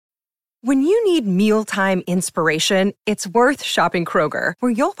When you need mealtime inspiration, it's worth shopping Kroger,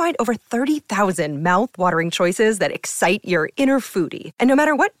 where you'll find over 30,000 mouth-watering choices that excite your inner foodie. And no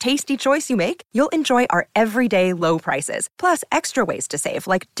matter what tasty choice you make, you'll enjoy our everyday low prices, plus extra ways to save,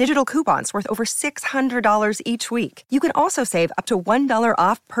 like digital coupons worth over $600 each week. You can also save up to $1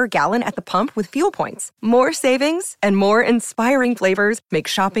 off per gallon at the pump with fuel points. More savings and more inspiring flavors make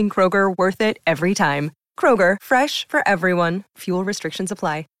shopping Kroger worth it every time. Kroger, fresh for everyone. Fuel restrictions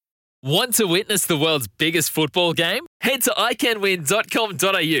apply. Want to witness the world's biggest football game? Head to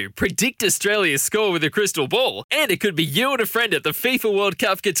iCanWin.com.au, predict Australia's score with a crystal ball, and it could be you and a friend at the FIFA World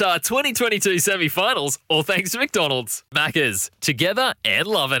Cup Qatar 2022 semi-finals, all thanks to McDonald's. Maccas, together and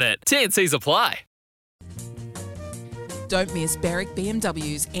loving it. TNCs apply. Don't miss Berwick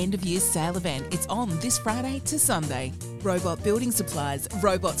BMW's end-of-year sale event. It's on this Friday to Sunday. Robot Building Supplies,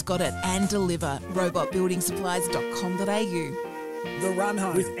 robots got it and deliver. robotbuildingsupplies.com.au. The Run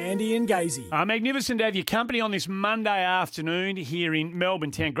Home with Andy and Gazy. Magnificent to have your company on this Monday afternoon here in Melbourne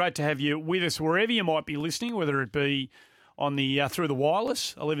town. Great to have you with us wherever you might be listening, whether it be on the through the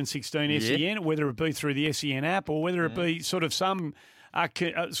wireless 1116 SEN, whether it be through the SEN app, or whether it be sort of some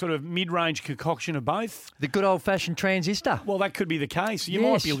sort of mid-range concoction of both. The good old-fashioned transistor. Well, that could be the case. You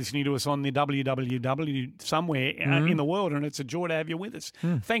might be listening to us on the www somewhere in the world, and it's a joy to have you with us.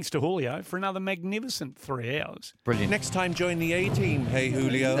 Thanks to Julio for another magnificent 3 hours. Brilliant. Next time, join the A-team. Hey,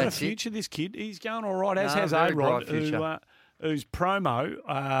 Julio. What a future, this kid. He's going all right, as has A-Rod, whose promo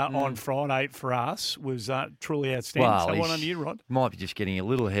on Friday for us was truly outstanding. Well, so well done to you, Rod. Might be just getting a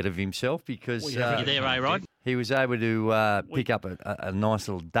little ahead of himself because... you there, A-Rod? He was able to pick up a nice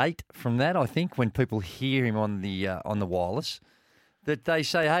little date from that, I think, when people hear him on the wireless, that they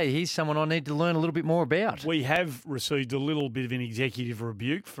say, hey, here's someone I need to learn a little bit more about. We have received a little bit of an executive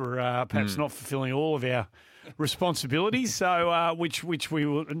rebuke for perhaps not fulfilling all of our responsibilities, so which we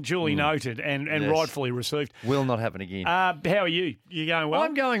duly noted and rightfully received. Will not happen again. How are you? You going well?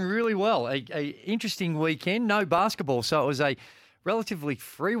 I'm going really well. A interesting weekend, no basketball, so it was a relatively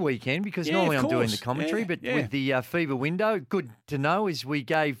free weekend because normally I'm doing the commentary, but with the fever window, good to know is we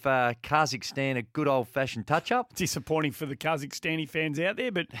gave Kazakhstan a good old-fashioned touch-up. Disappointing for the Kazakhstani fans out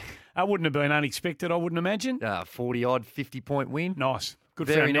there, but it wouldn't have been unexpected, I wouldn't imagine. 40-odd, 50-point win. Nice. Good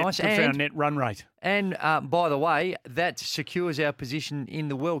Very for our nice. Net, good for our net run rate. And by the way, that secures our position in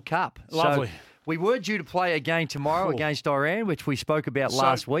the World Cup. Lovely. So we were due to play again tomorrow against Iran, which we spoke about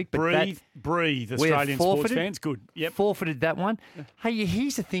last week. But breathe, Australian sports fans. Good. Yep. Forfeited that one. Hey,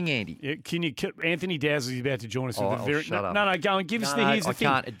 here's the thing, Andy. Yeah, Anthony Dowsley's about to join us. Shut up. No, go and give us the here's the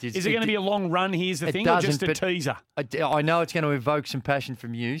thing. Is it going to be a long run? Here's the thing, or just a teaser? I know it's going to evoke some passion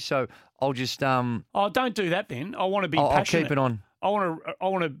from you, so I'll just... Oh, don't do that then. I want to be passionate. I'll keep it on. I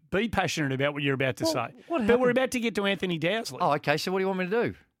want to be passionate about what you're about to say. But we're about to get to Anthony Dowsley. Oh, okay. So what do you want me to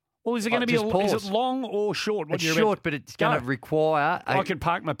do? Well, is it going to be is it long or short? It's short, but it's going to require... I can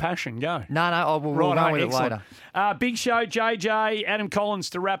park my passion. Go. No, I will go with it later. Big show, JJ, Adam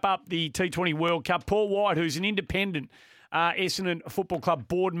Collins to wrap up the T20 World Cup. Paul White, who's an independent Essendon Football Club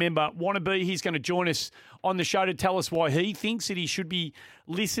board member, wannabe. He's going to join us on the show to tell us why he thinks that he should be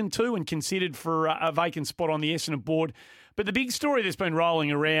listened to and considered for a vacant spot on the Essendon board. But the big story that's been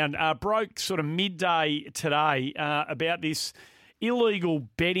rolling around broke sort of midday today about this illegal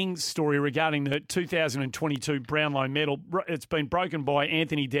betting story regarding the 2022 Brownlow medal. It's been broken by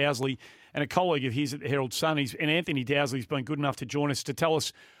Anthony Dowsley and a colleague of his at the Herald Sun. And Anthony Dowsley's been good enough to join us to tell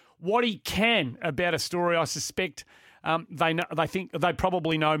us what he can about a story I suspect they think they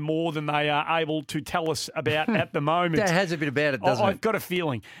probably know more than they are able to tell us about at the moment. That has a bit about it, doesn't it? I've got a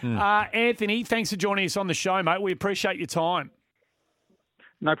feeling. Anthony, thanks for joining us on the show, mate. We appreciate your time.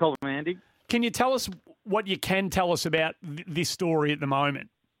 No problem, Andy. Can you tell us what you can tell us about this story at the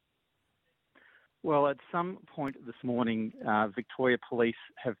moment? Well, at some point this morning, Victoria Police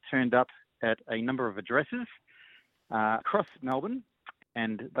have turned up at a number of addresses across Melbourne,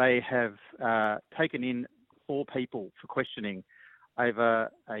 and they have taken in 4 people for questioning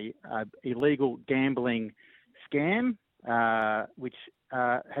over a illegal gambling scam, which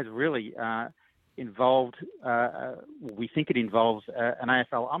has really involved, we think it involves an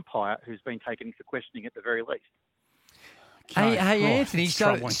AFL umpire who's been taken into questioning at the very least. Hey, Anthony,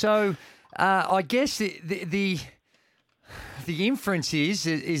 so I guess the inference is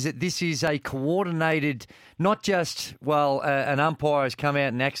that this is a coordinated, not just, an umpire has come out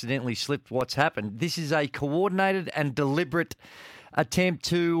and accidentally slipped what's happened. This is a coordinated and deliberate attempt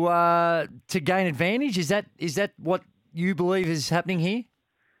to gain advantage. Is that what you believe is happening here?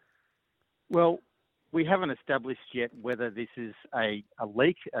 Well, we haven't established yet whether this is a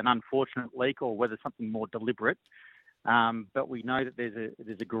leak, an unfortunate leak, or whether something more deliberate. But we know that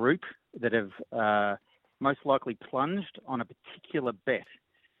there's a group that have most likely plunged on a particular bet,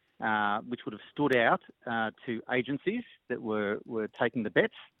 which would have stood out to agencies that were taking the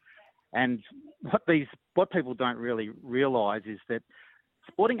bets. And what people don't really realise is that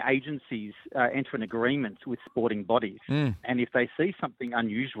sporting agencies enter an agreement with sporting bodies, and if they see something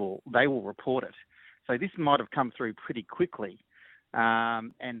unusual, they will report it. So this might have come through pretty quickly,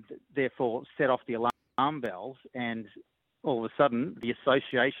 and therefore set off the alarm bells, and all of a sudden the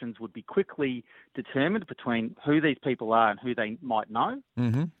associations would be quickly determined between who these people are and who they might know,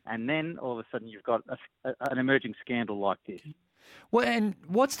 and then all of a sudden you've got an emerging scandal like this. Well, and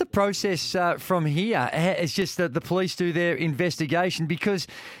what's the process from here? It's just that the police do their investigation, because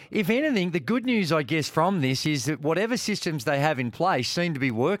if anything, the good news, I guess, from this is that whatever systems they have in place seem to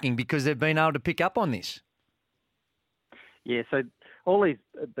be working because they've been able to pick up on this. Yeah, so all these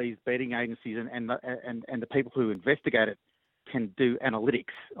betting agencies and the people who investigate it can do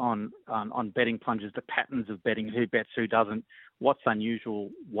analytics on betting plunges, the patterns of betting, who bets, who doesn't, what's unusual,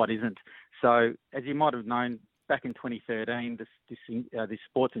 what isn't. So as you might have known, back in 2013, this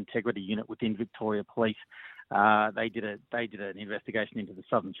sports integrity unit within Victoria Police, they did an investigation into the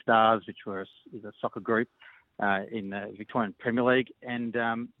Southern Stars, which is a soccer group in the Victorian Premier League, and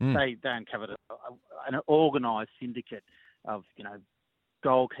they uncovered an organised syndicate of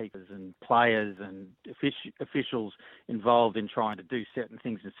goalkeepers and players and officials involved in trying to do certain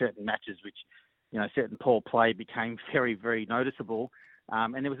things in certain matches, which certain poor play became very, very noticeable.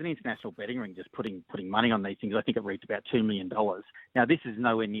 And there was an international betting ring just putting money on these things. I think it reached about $2 million. Now, this is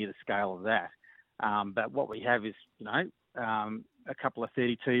nowhere near the scale of that. But what we have is, a couple of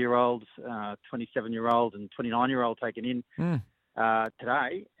 32-year-olds, 27-year-olds and 29-year-old taken in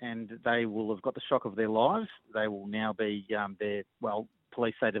today, and they will have got the shock of their lives. They will now be,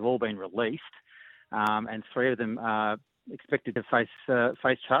 police say they've all been released, and 3 of them are expected to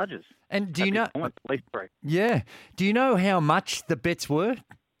face charges. And do you know? Yeah. Do you know how much the bets were?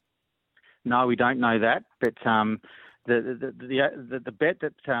 No, we don't know that. But the bet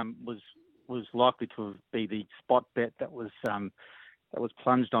that was likely to be the spot bet that was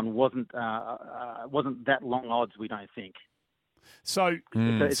plunged on wasn't that long odds. We don't think. So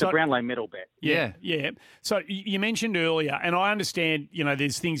it's a Brownlow medal bet. Yeah. So you mentioned earlier, and I understand,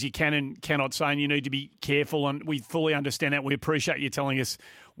 there's things you can and cannot say, and you need to be careful, and we fully understand that. We appreciate you telling us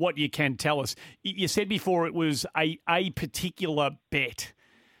what you can tell us. You said before it was a particular bet.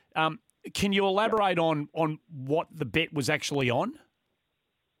 Can you elaborate on what the bet was actually on?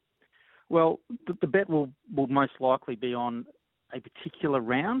 Well, the bet will most likely be on a particular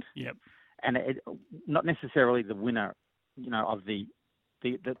round. Yep. And not necessarily the winner, of the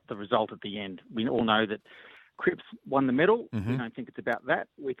result at the end. We all know that Cripps won the medal. We don't think it's about that.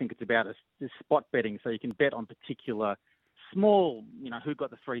 We think it's about this spot betting. So you can bet on particular small, who got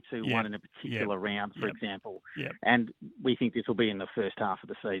the 3-2-1 in a particular round, for example. Yep. And we think this will be in the first half of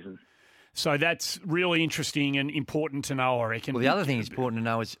the season. So that's really interesting and important to know, I reckon. Well, the other thing is important to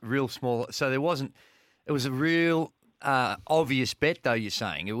know is real small. So it was a real obvious bet, though, you're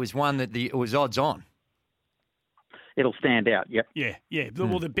saying. It was one that it was odds on. It'll stand out, yep. Yeah.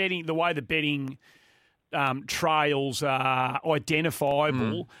 Well, the way the betting trails are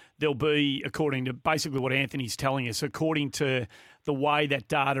identifiable, there'll be, according to basically what Anthony's telling us, according to the way that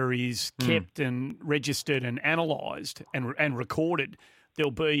data is kept and registered and analysed and recorded,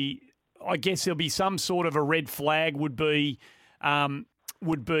 there'll be some sort of a red flag would be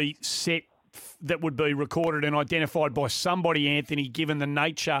set, that would be recorded and identified by somebody, Anthony, given the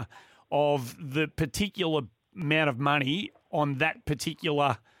nature of the particular amount of money on that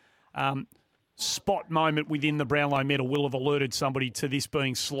particular spot moment within the Brownlow medal will have alerted somebody to this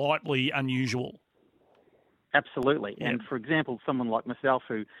being slightly unusual. Absolutely. Yep. And, for example, someone like myself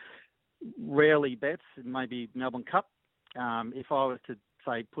who rarely bets, maybe Melbourne Cup, if I was to,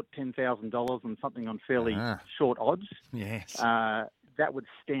 say, put $10,000 on something on fairly short odds, that would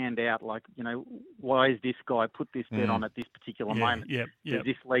stand out like, why is this guy put this bet on at this particular moment? Does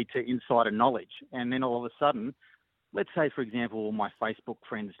this lead to insider knowledge? And then all of a sudden, let's say, for example, all my Facebook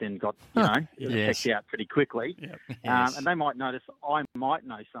friends then got, checked out pretty quickly. And they might notice I might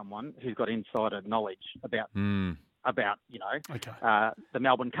know someone who's got insider knowledge about the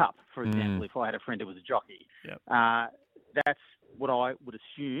Melbourne Cup, for example, if I had a friend who was a jockey. That's what I would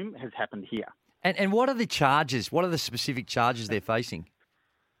assume has happened here. And what are the charges? What are the specific charges they're facing?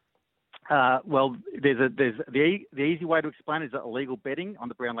 Well, there's the easy way to explain it is illegal betting on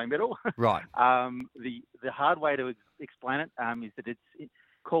the Brownlow medal. Right. The hard way to explain it is that it's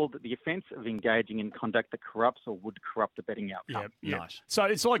called the offence of engaging in conduct that corrupts or would corrupt the betting outcome. Nice. So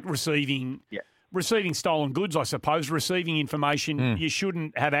it's like receiving receiving stolen goods, I suppose, receiving information you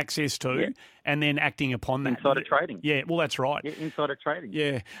shouldn't have access to and then acting upon that. Insider trading. Yeah, well, that's right. Yeah, insider trading.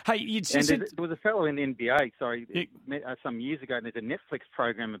 Yeah. Hey, there was a fellow in the NBA, some years ago, and there's a Netflix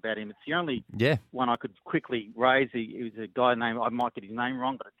program about him. It's the only one I could quickly raise. He was a guy named, I might get his name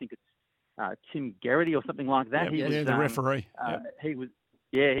wrong, but I think it's Tim Garrity or something like that. He was the referee. He was.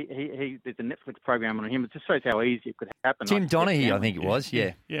 Yeah, he there's a Netflix program on him. It just shows how easy it could happen. Tim Donaghy, I think it was.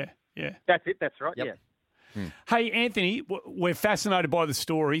 Yeah. That's it. That's right. Yep. Yeah. Hey, Anthony, we're fascinated by the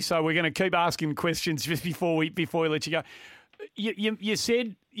story, so we're going to keep asking questions just before we let you go. You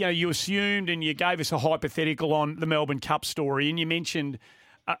said, you assumed and you gave us a hypothetical on the Melbourne Cup story, and you mentioned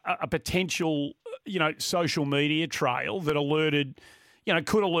a potential, social media trail that alerted,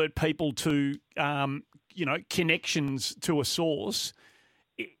 could alert people to, connections to a source.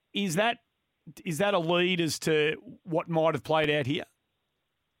 Is that a lead as to what might have played out here?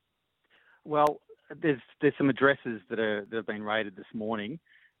 Well, there's some addresses that have been raided this morning,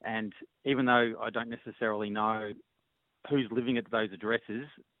 and even though I don't necessarily know who's living at those addresses,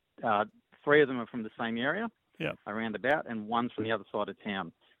 3 of them are from the same area, around about, and one's from the other side of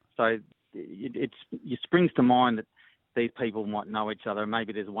town. So it springs to mind that these people might know each other.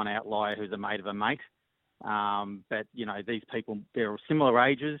 Maybe there's one outlier who's a mate of a mate. But these people, they're similar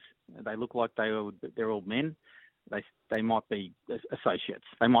ages. They look like they're all men. They might be associates.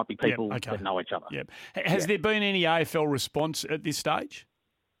 They might be people that know each other. Yep. Has there been any AFL response at this stage?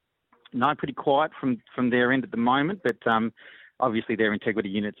 No, pretty quiet from their end at the moment. But obviously their integrity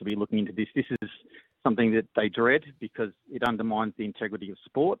units will be looking into this. This is something that they dread because it undermines the integrity of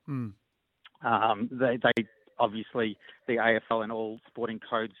sport. They obviously, the AFL and all sporting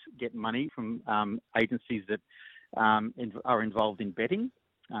codes get money from agencies that are involved in betting.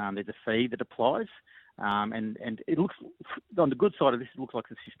 There's a fee that applies. And it looks, on the good side of this, it looks like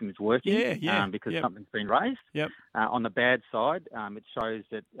the system is working because something's been raised. Yep. On the bad side, it shows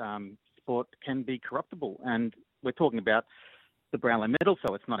that sport can be corruptible. And we're talking about the Brownlow medal,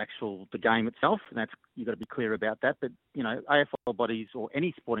 so it's not the game itself. And you've got to be clear about that. But, AFL bodies or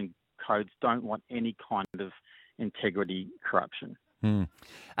any sporting codes don't want any kind of integrity corruption.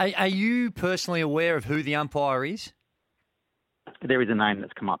 Are you personally aware of who the umpire is? There is a name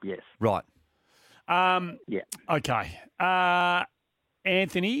that's come up, yes. Right. Okay.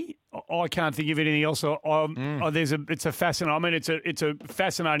 Anthony, I can't think of anything else. It's a fascinating. It's a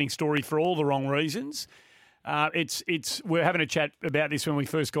fascinating story for all the wrong reasons. We're having a chat about this when we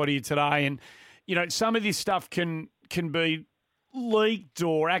first got here today, and some of this stuff can be leaked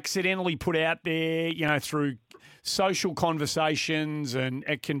or accidentally put out there, through social conversations, and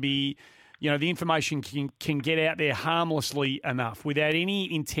it can be, the information can get out there harmlessly enough without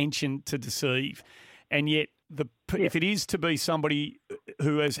any intention to deceive. And yet, if it is to be somebody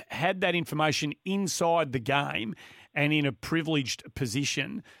who has had that information inside the game and in a privileged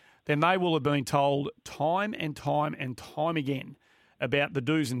position, then they will have been told time and time and time again about the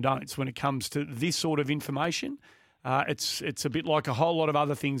do's and don'ts when it comes to this sort of information. It's a bit like a whole lot of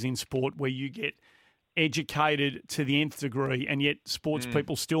other things in sport where you get educated to the nth degree, and yet sports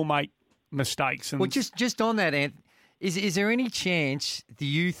people still make mistakes. Well, just on that, Ant, is there any chance, do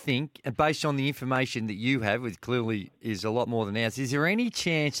you think, based on the information that you have, which clearly is a lot more than ours, is there any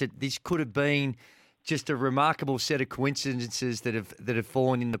chance that this could have been just a remarkable set of coincidences that have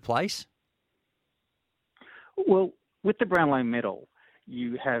fallen into place? Well, with the Brownlow medal,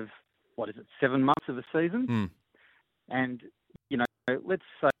 you have 7 months of a season, and let's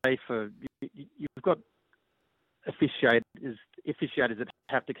say you've got officiators that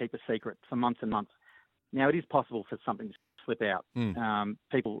have to keep a secret for months and months. Now, it is possible for something to slip out.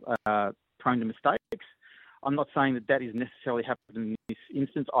 People are prone to mistakes. I'm not saying that is necessarily happened in this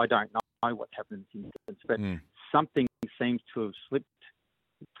instance. I don't know what happened in this instance, but something seems to have slipped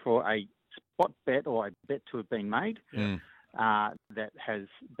for a spot bet or a bet to have been made that has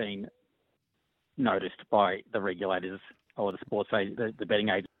been noticed by the regulators or the betting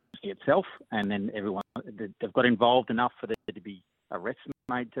agency itself, and then everyone, they've got involved enough for there to be arrests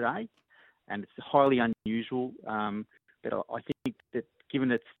made today. And it's highly unusual. But I think that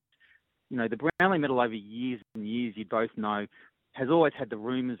given it's, the Brownlow medal over years and years, you both know, has always had the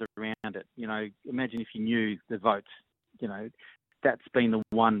rumours around it. Imagine if you knew the votes. That's been the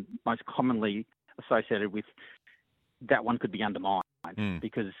one most commonly associated with that one could be undermined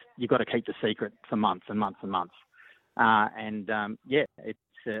because you've got to keep the secret for months and months and months. That's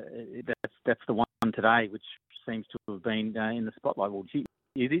the one today, which seems to have been in the spotlight. Well,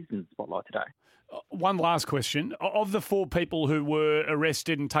 it is in the spotlight today. One last question. Of the 4 people who were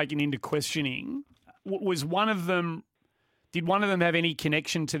arrested and taken into questioning, was one of them Did one of them have any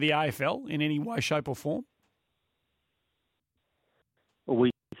connection to the AFL in any way, shape or form? Well,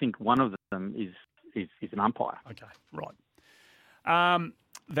 we think one of them is an umpire. Okay, right.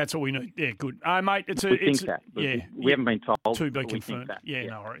 That's all we know. Yeah, good. Mate, we haven't been told. To be confirmed. Yeah,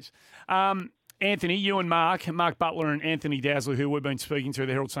 no worries. Anthony, you and Mark Butler and Anthony Dowsley, who we've been speaking to,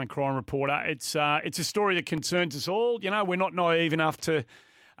 the Herald Sun crime reporter, it's a story that concerns us all. We're not naive enough to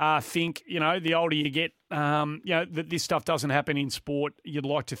think, the older you get, that this stuff doesn't happen in sport. You'd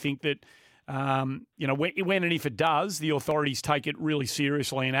like to think that, when and if it does, the authorities take it really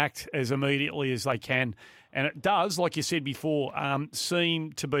seriously and act as immediately as they can. And it does, like you said before,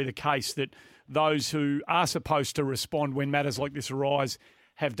 seem to be the case that those who are supposed to respond when matters like this arise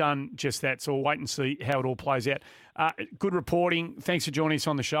have done just that. So we'll wait and see how it all plays out. Good reporting. Thanks for joining us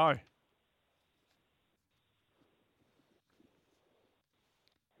on the show.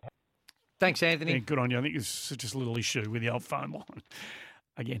 Thanks, Anthony. Yeah, good on you. I think it's just a little issue with the old phone line.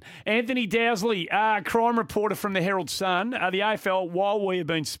 Again, Anthony Dowsley, crime reporter from the Herald Sun. The AFL, while we have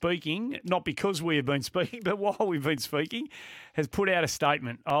been speaking, not because we have been speaking, but while we've been speaking, has put out a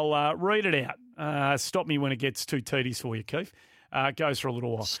statement. I'll read it out. Stop me when it gets too tedious for you, Keith. It goes for a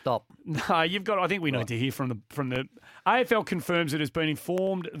little while. Stop. No, you've got. I think we need to hear from the AFL confirms it has been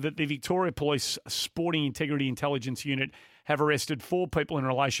informed that the Victoria Police Sporting Integrity Intelligence Unit have arrested 4 people in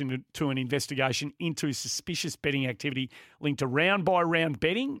relation to an investigation into suspicious betting activity linked to round-by-round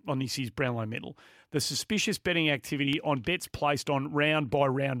betting on this year's Brownlow medal. The suspicious betting activity on bets placed on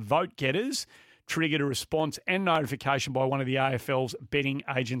round-by-round vote getters triggered a response and notification by one of the AFL's betting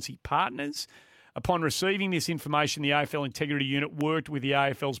agency partners. Upon receiving this information, the AFL Integrity Unit worked with the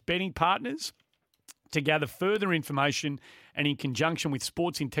AFL's betting partners to gather further information and, in conjunction with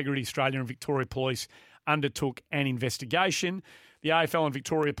Sports Integrity Australia and Victoria Police, undertook an investigation. The AFL and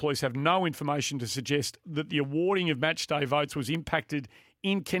Victoria Police have no information to suggest that the awarding of matchday votes was impacted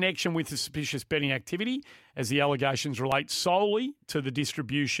in connection with the suspicious betting activity, as the allegations relate solely to the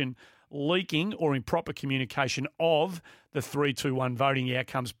distribution, leaking or improper communication of the 3-2-1 voting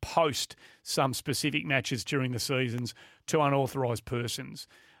outcomes post some specific matches during the seasons to unauthorised persons.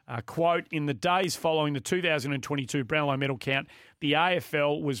 Quote, in the days following the 2022 Brownlow medal count, the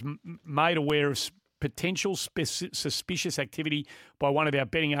AFL was made aware of potential suspicious activity by one of our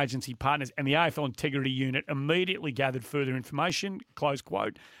betting agency partners, and the AFL Integrity Unit immediately gathered further information, close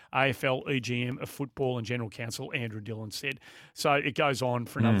quote, AFL EGM of Football and General Counsel Andrew Dillon said. So it goes on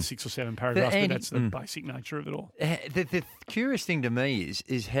for another 6 or 7 paragraphs, but that's the basic nature of it all. The curious thing to me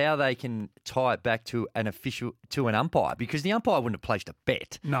is how they can tie it back to an umpire, because the umpire wouldn't have placed a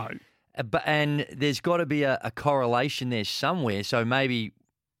bet. No. And there's got to be a correlation there somewhere. So maybe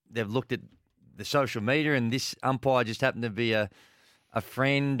they've looked at the social media and this umpire just happened to be a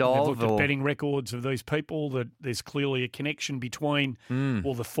friend of. They've looked at betting records of these people, that there's clearly a connection between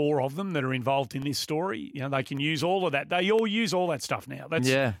the 4 of them that are involved in this story. They can use all of that. They all use all that stuff now.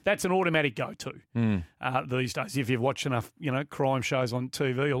 That's an automatic go-to these days. If you've watched enough, crime shows on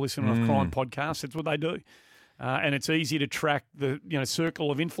TV or listen to enough crime podcasts, that's what they do. And it's easy to track the,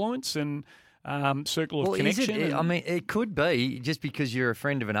 circle of influence and circle of connection. It could be just because you're a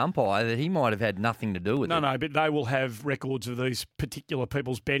friend of an umpire that he might have had nothing to do with it. No, but they will have records of these particular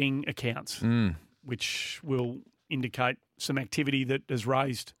people's betting accounts, which will indicate some activity that has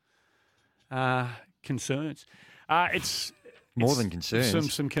raised concerns. It's more than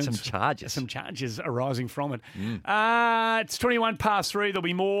concerns. Some charges. Some charges arising from it. It's 21 past 3. There'll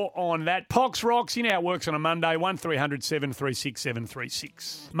be more on that. Pox Rocks, how it works on a Monday, 1300 736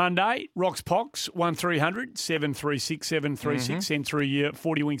 736. Monday, Rocks Pox, 1300 736 736. Send through your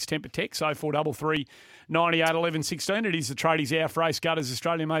 40 Winks temper text, 0433 98 11 16. It is the Tradies Hour for Ace Gutters,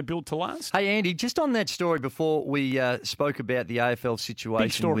 Australia made built to last. Hey, Andy, just on that story before we spoke about the AFL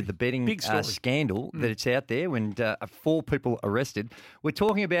situation with the betting scandal that it's out there when 4 people arrested. We're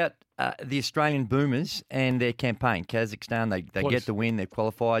talking about the Australian Boomers and their campaign. Kazakhstan, they get the win, they're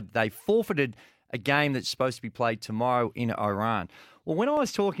qualified. They forfeited a game that's supposed to be played tomorrow in Iran. Well, when I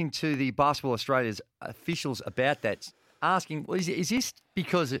was talking to the Basketball Australia's officials about that, asking, well, is this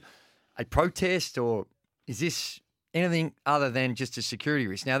because a protest or is this anything other than just a security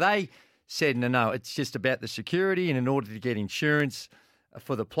risk? Now, they said, no, it's just about the security, and in order to get insurance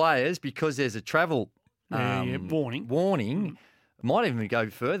for the players, because there's a travel warning. Might even go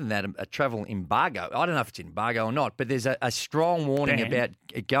further than that, a travel embargo. I don't know if it's an embargo or not, but there's a strong warning about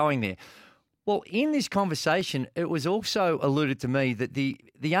going there. Well, in this conversation, it was also alluded to me that the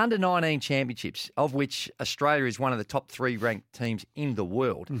under-19 championships, of which Australia is one of the top 3 ranked teams in the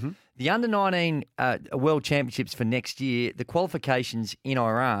world, the under-19 World Championships for next year, the qualifications in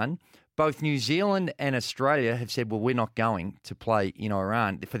Iran, both New Zealand and Australia have said, well, we're not going to play in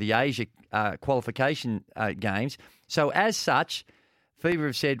Iran for the Asia qualification games. So as such, FIBA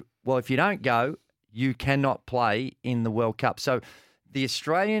have said, well, if you don't go, you cannot play in the World Cup. So the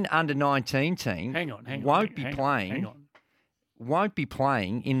Australian under-19 team won't be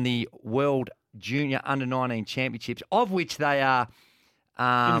playing in the World Junior Under-19 Championships, of which they are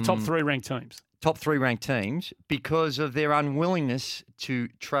in the top 3 ranked teams. Top 3 ranked teams because of their unwillingness to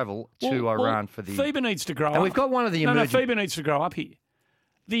travel to Iran for the... FIBA needs to grow up. And we've got one of the emerging... FIBA needs to grow up here.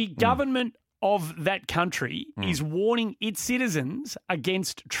 The government of that country is warning its citizens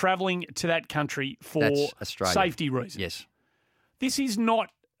against travelling to that country for safety reasons. Yes. This is not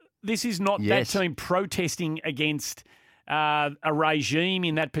that team protesting against a regime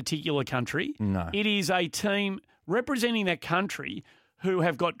in that particular country. No. It is a team representing that country who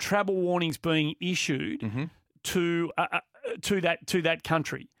have got travel warnings being issued to that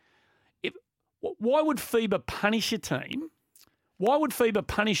country. Why would FIBA punish a team? Why would FIBA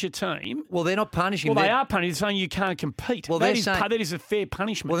punish a team? Well, they're not punishing. Well, they are punishing. They're saying you can't compete. Well, that is a fair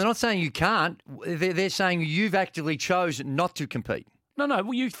punishment. Well, they're not saying you can't. They're saying you've actively chosen not to compete. No.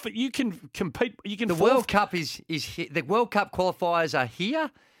 Well, you can compete. You can. The World Cup is here. The World Cup qualifiers are here.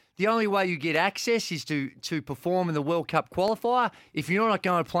 The only way you get access is to perform in the World Cup qualifier. If you're not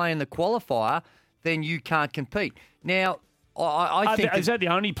going to play in the qualifier, then you can't compete. Now, I think... Is that the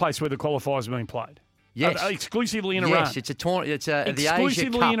only place where the qualifiers are being played? Yes. Exclusively in Iran? Yes, it's a tournament. It's the Asia Cup.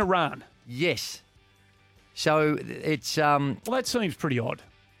 Exclusively in Iran? Yes. So it's... well, that seems pretty odd.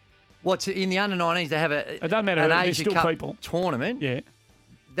 What's in the under-19s, they have it doesn't matter, an Asia still Cup people. Tournament. Yeah.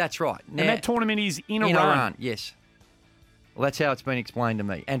 That's right. Now, and that tournament is in Iran? In Iran, yes. Well, that's how it's been explained to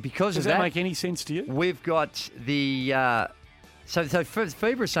me. And because of that... Does that make any sense to you? We've got the... So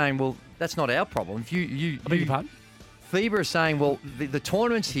FIBA is saying, well, that's not our problem. If you I beg your pardon? FIBA is saying, well, the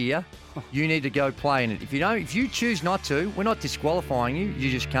tournament's here. You need to go play in it. If you choose not to, we're not disqualifying you. You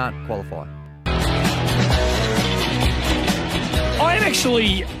just can't qualify.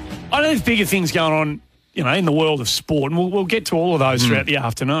 I know there's bigger things going on, in the world of sport, and we'll get to all of those throughout the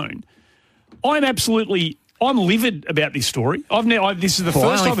afternoon. I'm livid about this story. This is the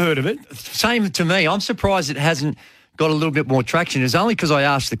first I've heard of it. Same to me. I'm surprised it hasn't got a little bit more traction. It's only because I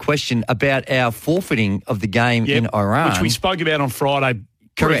asked the question about our forfeiting of the game in Iran. Which we spoke about on Friday.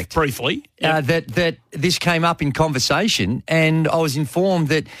 Correct. Briefly. That this came up in conversation, and I was informed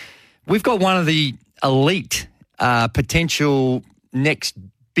that we've got one of the elite potential next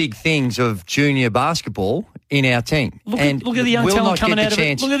big things of junior basketball in our team. Look at the young talent coming out of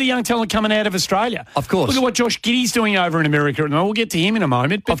it. Look at the young talent coming out of Australia. Of course. Look at what Josh Giddey's doing over in America, and we'll get to him in a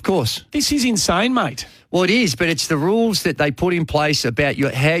moment. But of course. This is insane, mate. Well, it is, but it's the rules that they put in place about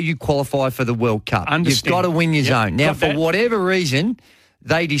how you qualify for the World Cup. You've got to win your zone. Now, for whatever reason,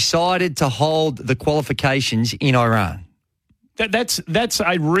 they decided to hold the qualifications in Iran.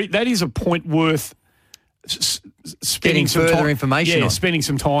 That is a point worth spending some further time, information on. Spending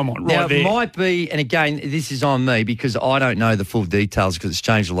some time on. Now, right there. It might be, and again, this is on me because I don't know the full details because it's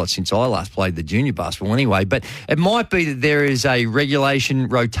changed a lot since I last played the junior basketball anyway, but it might be that there is a regulation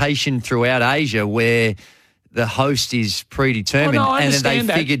rotation throughout Asia where the host is predetermined and then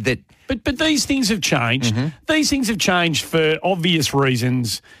they figured that... But these things have changed. These things have changed for obvious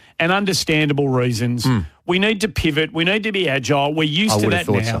reasons and understandable reasons. We need to pivot. We need to be agile. We're used to that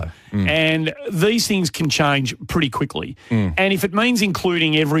now. And these things can change pretty quickly. And if it means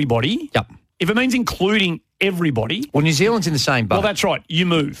including everybody, Well, New Zealand's in the same boat. Well, that's right. You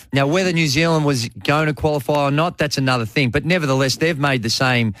move. Now, whether New Zealand was going to qualify or not, that's another thing. But nevertheless, they've made the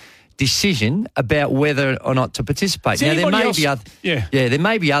same decision about whether or not to participate. Now, there may be there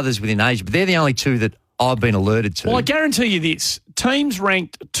may be others within Asia, but they're the only two that I've been alerted to. Well, I guarantee you this. Teams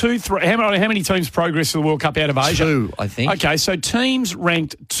ranked 2, 3... How many teams progress to the World Cup out of Asia? 2, I think. Okay, so teams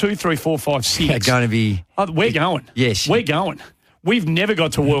ranked 2, 3, 4, 5, 6. Are going to be... we're going. Yes. We're going. We've never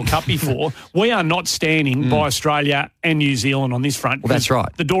got to World Cup before. We are not standing by Australia and New Zealand on this front. Well, that's right.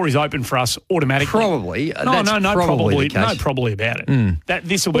 The door is open for us automatically. Probably. No, probably about it.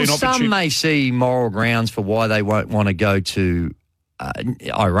 This will be an opportunity. Some may see moral grounds for why they won't want to go to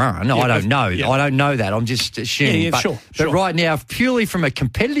Iran. I don't know. I don't know that. I'm just assuming. Sure. But right now, purely from a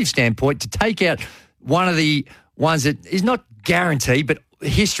competitive standpoint, to take out one of the ones that is not guaranteed, but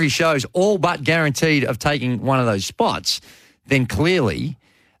history shows all but guaranteed of taking one of those spots, then clearly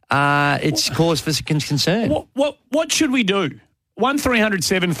it's cause for concern. What should we do? 1300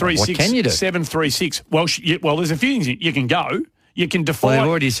 736 what can you do? 736. Well, there's a few things you can go. You can defy. Well, they've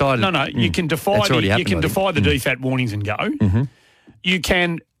already decided. No, you can defy. You can defy the DFAT warnings and go. You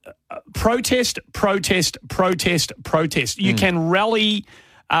can protest. You can rally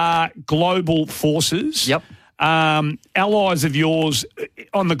global forces. Yep. Allies of yours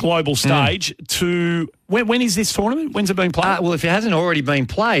on the global stage to when is this tournament? When's it being played? Well, if it hasn't already been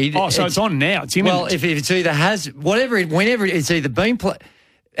played, so it's on now. It's imminent. Well, if it's either whenever it's either been played,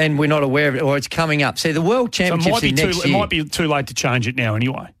 and we're not aware of it, or it's coming up. See, the World Championships next year. It might be too late to change it now,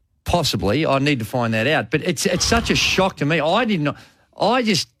 anyway. Possibly, I need to find that out. But it's such a shock to me. I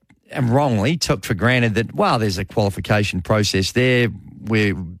just wrongly took for granted that there's a qualification process there.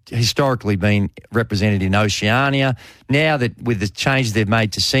 We've historically been represented in Oceania. Now that with the changes they've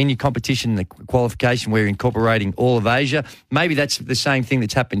made to senior competition, the qualification, we're incorporating all of Asia. Maybe that's the same thing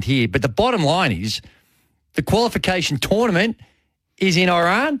that's happened here. But the bottom line is the qualification tournament is in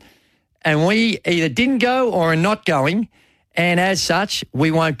Iran, and we either didn't go or are not going. And as such,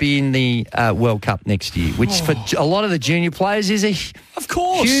 we won't be in the World Cup next year, which for a lot of the junior players is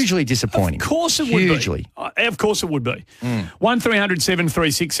hugely disappointing. Of course it would be. Of course it would be. 1300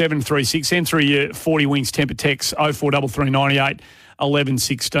 736 736. Send through your 40 Wings temper text 043398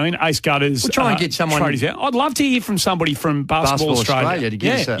 1116. Ace Gutters. We'll try and get someone. I'd love to hear from somebody from Basketball Australia to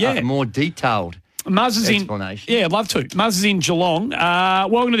give us a more detailed explanation. I'd love to. Muzz is in Geelong.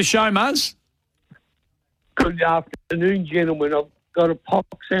 Welcome to the show, Muzz. Good afternoon, gentlemen. I've got a pox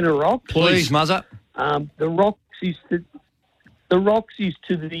and a rocks. Please, Muzzer. The rocks is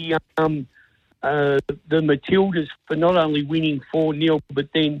to the Matildas for not only winning 4-0, but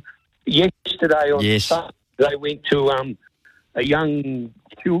then yesterday on Sunday they went to a young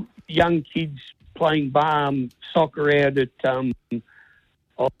kids playing soccer out at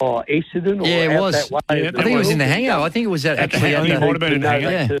Essendon. It was. That way. I think it was in the hangar. I think it was at the hangar. It might have been in the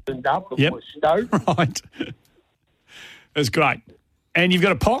hangar. Turned up and was stoked. Right. That's great. And you've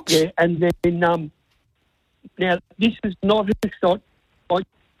got a pox? Yeah, and then now this is not a shot. But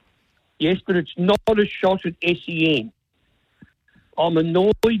it's not a shot at SEN. I'm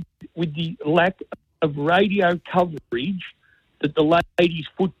annoyed with the lack of radio coverage that the ladies'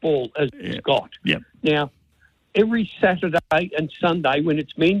 football has got. Yep. Now, every Saturday and Sunday when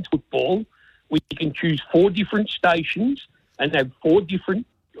it's men's football, we can choose 4 different stations and have 4 different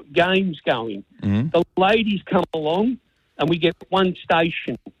games going. Mm-hmm. The ladies come along and we get one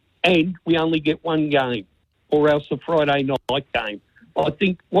station and we only get one game, or else a Friday night game. I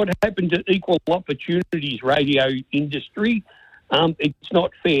think what happened to Equal Opportunities radio industry, it's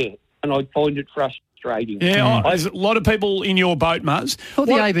not fair, and I find it frustrating. Yeah, there's a lot of people in your boat, Muzz. I thought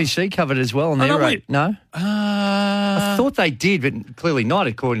the ABC covered it as well on their rate. No? I thought they did, but clearly not,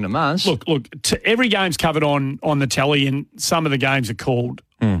 according to Muzz. Look, every game's covered on the telly, and some of the games are called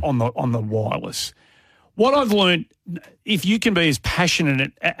on the wireless. What I've learned, if you can be as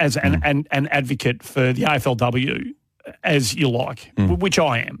passionate as an advocate for the AFLW as you like, which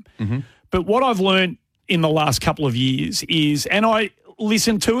I am, but what I've learned in the last couple of years is, and I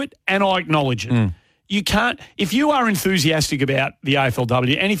listen to it and I acknowledge it, you can't, if you are enthusiastic about the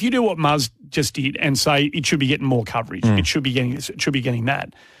AFLW, and if you do what Muzz just did and say it should be getting more coverage, it should be getting this, it should be getting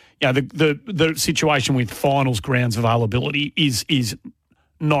that. You know, the situation with finals grounds availability is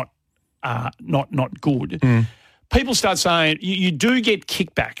not good. People start saying you do get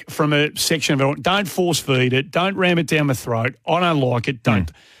kickback from a section of it. Don't force feed it. Don't ram it down the throat. I don't like it. Don't.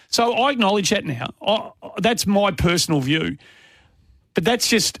 So I acknowledge that now. That's my personal view. But that's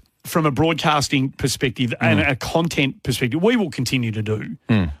just from a broadcasting perspective and a content perspective. We will continue to do.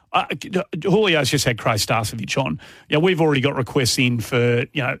 Julio's just had Craig Starcevich on. You know, we've already got requests in for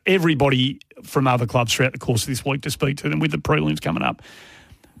everybody from other clubs throughout the course of this week to speak to them with the prelims coming up.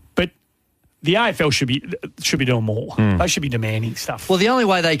 The AFL should be doing more. They should be demanding stuff. Well, the only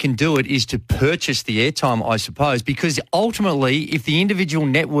way they can do it is to purchase the airtime, I suppose, because ultimately, if the individual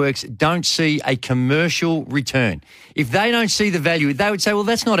networks don't see a commercial return, if they don't see the value, they would say, well,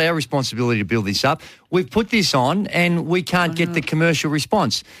 that's not our responsibility to build this up. We've put this on and we can't get the commercial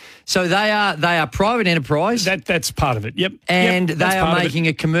response. So they are private enterprise. That's part of it, yep. And they are making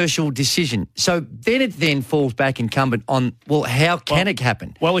a commercial decision. So then it falls back incumbent on, well, how can it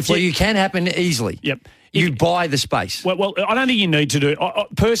happen? Well, you can happen easily. Yep. You buy the space. Well, I don't think you need to do it.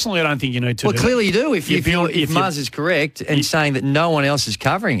 Personally, I don't think you need to do it. Well, clearly you do if Muzz is correct and saying that no one else is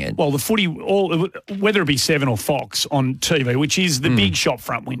covering it. Well, the footy, whether it be Seven or Fox on TV, which is the big shop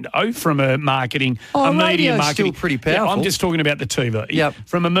front window from a marketing, a media marketing. Still pretty powerful. Yeah, I'm just talking about the TV. Yep.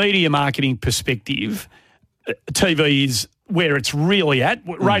 From a media marketing perspective, TV is where it's really at.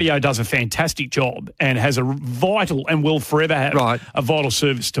 Radio does a fantastic job and has a vital and will forever have a vital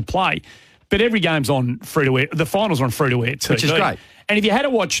service to play. But every game's on free-to-air. The finals are on free-to-air TV. Which is great. And if you had to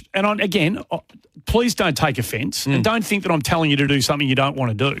watch, please don't take offence and don't think that I'm telling you to do something you don't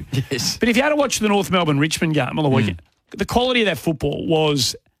want to do. Yes. But if you had to watch the North Melbourne-Richmond game on the weekend, the quality of that football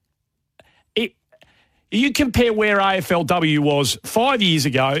was. You compare where AFLW was 5 years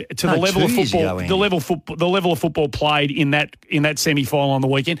ago to the level of football, the level of football played in that semi-final on the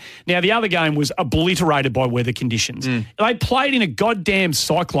weekend. Now the other game was obliterated by weather conditions. They played in a goddamn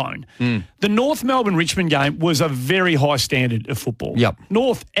cyclone. The North Melbourne Richmond game was a very high standard of football. Yep.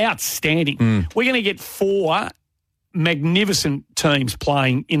 North outstanding. We're going to get 4 magnificent teams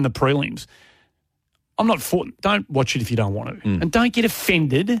playing in the prelims. I'm not for. Don't watch it if you don't want to, and don't get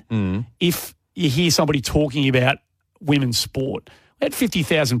offended if you hear somebody talking about women's sport. We had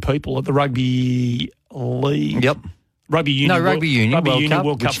 50,000 people at the Rugby League. Yep. Rugby Union World Cup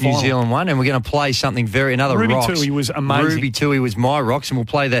which New Zealand won, and we're going to play something another Ruby rocks. Tui was amazing. Ruby Tui was my rocks, and we'll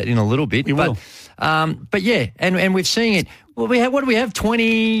play that in a little bit. We will. But yeah, and we're seeing it. Well, what do we have?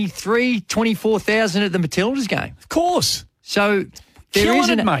 24,000 at the Matildas game. Of course. So there killing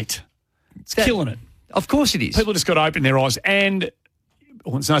isn't it, mate. It's killing it. Of course it is. People just got to open their eyes. And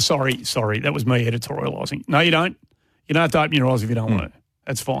no, sorry, that was me editorialising. No, you don't. You don't have to open your eyes if you don't want to.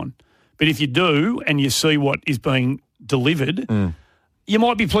 That's fine. But if you do and you see what is being delivered, you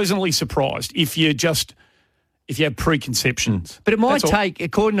might be pleasantly surprised if you have preconceptions. But it might take,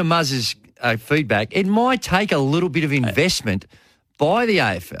 according to Muzz's feedback, it might take a little bit of investment by the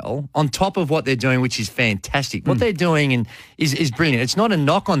AFL on top of what they're doing, which is fantastic. What they're doing is brilliant. It's not a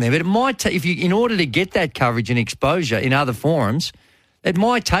knock on them, but it might take, in order to get that coverage and exposure in other forums, it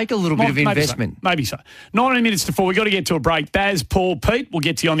might take a little bit of investment. Maybe so. 19 minutes to 4. We've got to get to a break. Baz, Paul, Pete, we'll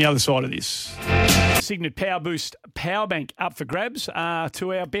get to you on the other side of this. Cygnett Power Boost Power Bank up for grabs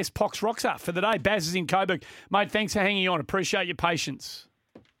to our best Pox Rocks up for the day. Baz is in Coburg. Mate, thanks for hanging on. Appreciate your patience.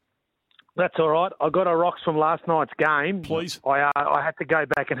 That's all right. I got a rocks from last night's game. Please. I had to go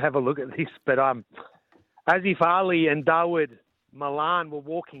back and have a look at this, but Asif Ali and Dawood Malan were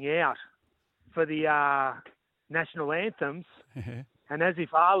walking out for the national anthems. And Asif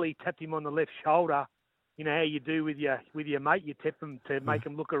Ali tapped him on the left shoulder. You know how you do with your mate, you tap them to make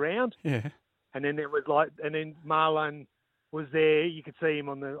them look around. Yeah. And then then Marlon was there. You could see him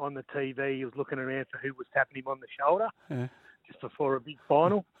on the TV. He was looking around for who was tapping him on the shoulder just before a big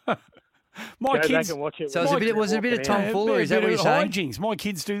final. My kids. Back and watch it. So was it a bit of tomfoolery? Is that what you're saying? Hijinks. My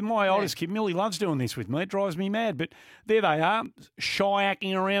kids do. My oldest kid Millie loves doing this with me. It drives me mad. But there they are,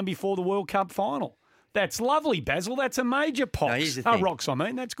 shy-acking around before the World Cup final. That's lovely, Basil. That's a major Pox. No, here's the thing. Rocks, I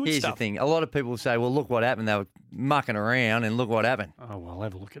mean. That's good stuff. Here's the thing. A lot of people say, well, look what happened. They were mucking around and look what happened. Oh, well,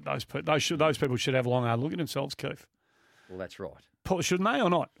 have a look at those people. Those people should have a long, hard look at themselves, Keith. Well, that's right. Shouldn't they or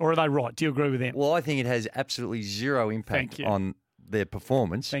not? Or are they right? Do you agree with them? Well, I think it has absolutely zero impact on their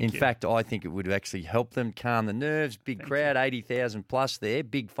performance. In fact, I think it would actually help them calm the nerves. Big crowd, 80,000 plus there.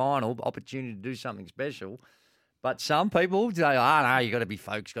 Big final, opportunity to do something special. But some people say, no, you got to be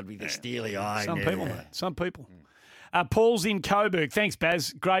folks, got to be the steely-eyed. Some people, mate. Some people. Paul's in Coburg. Thanks,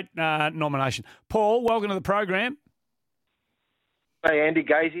 Baz. Great nomination. Paul, welcome to the program. Hey, Andy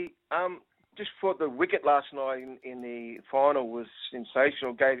Gazy. Just thought the wicket last night in the final was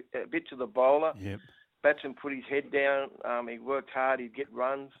sensational. Gave a bit to the bowler. Yep. Batsman put his head down. He worked hard. He'd get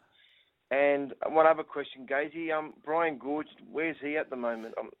runs. And one other question, Gazy. Brian Gorge, where's he at the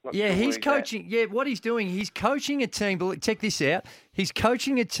moment? I'm not sure he's coaching. Yeah, what he's doing, he's coaching a team. But check this out. He's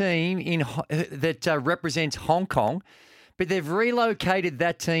coaching a team that represents Hong Kong, but they've relocated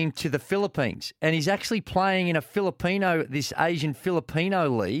that team to the Philippines, and he's actually playing in this Asian Filipino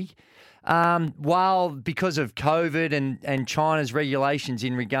league. While because of COVID and China's regulations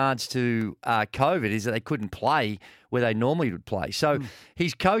in regards to COVID is that they couldn't play where they normally would play. So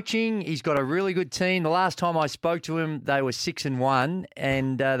he's coaching. He's got a really good team. The last time I spoke to him, they were 6-1,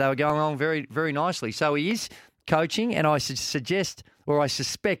 and they were going along very, very nicely. So he is coaching, and I suspect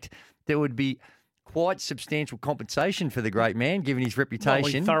there would be quite substantial compensation for the great man, given his reputation.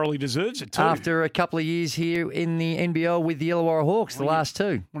 Well, he thoroughly deserves it too. After a couple of years here in the NBL with the Illawarra Hawks, the last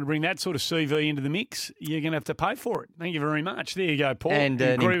two. Want to bring that sort of CV into the mix, you're going to have to pay for it. Thank you very much. There you go, Paul. And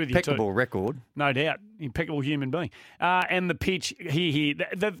an impeccable record. No doubt. Impeccable human being. And the pitch here.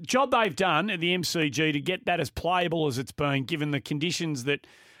 The job they've done at the MCG to get that as playable as it's been, given the conditions that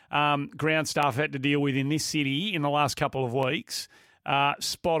ground staff had to deal with in this city in the last couple of weeks,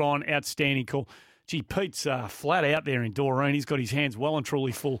 spot on, outstanding call. Gee, Pete's flat out there in Doreen. He's got his hands well and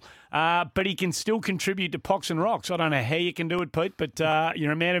truly full. But he can still contribute to Pox and Rocks. I don't know how you can do it, Pete, but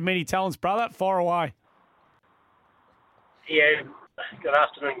you're a man of many talents, brother. Fire away. Yeah, good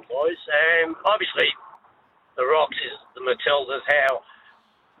afternoon, boys. Obviously, the Rocks is the Matildas,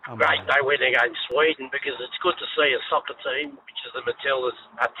 how great they win against Sweden, because it's good to see a soccer team, which is the Matildas,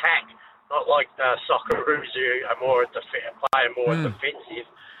 attack, not like the Socceroos who are more defensive.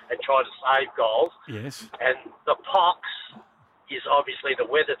 And try to save goals. Yes. And the pox is obviously the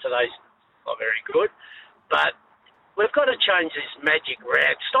weather today's not very good, but we've got to change this magic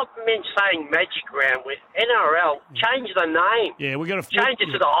round. Stop saying magic round with NRL. Change the name. Yeah, we got to change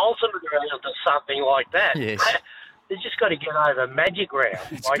it to the ultimate round or something like that. Yes. They've just got to get over magic round.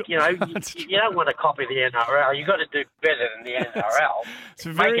 You don't want to copy the NRL. You've got to do better than the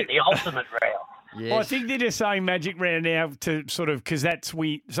NRL. Make it the ultimate round. Yes. Well, I think they're just saying magic round now to sort of because so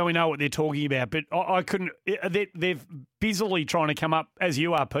we know what they're talking about. But I couldn't. They're busily trying to come up, as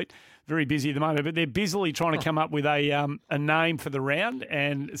you are, Pete. Very busy at the moment, but they're busily trying to come up with a name for the round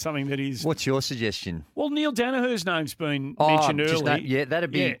and something that is. What's your suggestion? Well, Neil Danaher's name's been mentioned earlier.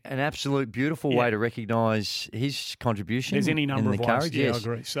 That'd be an absolute beautiful way to recognise his contribution. There's any number of ways. Courage. Yeah, yes. I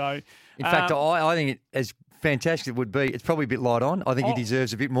agree. So, in fact, I think as fantastic it would be, it's probably a bit light on. I think he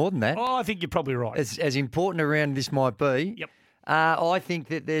deserves a bit more than that. Oh, I think you're probably right. As important a round this might be. Yep. I think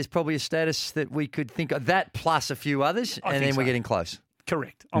that there's probably a status that we could think of that plus a few others, and then we're getting close.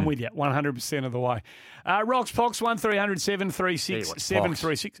 Correct. I'm with you 100% of the way. Rocks Pox 1300 736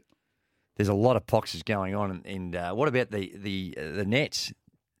 736. There's a lot of poxes going on, and what about the Nets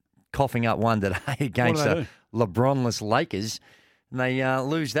coughing up one today against the LeBronless Lakers? And they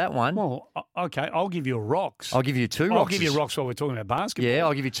lose that one. Well, okay, I'll give you a rocks. I'll give you two rocks. I'll give you rocks while we're talking about basketball. Yeah,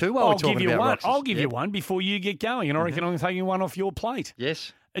 I'll give you two while we're talking about rocks. I'll give you one before you get going, and I reckon I'm taking one off your plate.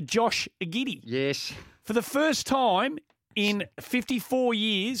 Yes. Josh Giddey. Yes. For the first time in 54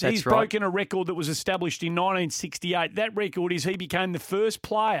 years, he's broken a record that was established in 1968. That record is he became the first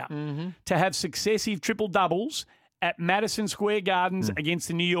player to have successive triple-doubles at Madison Square Gardens against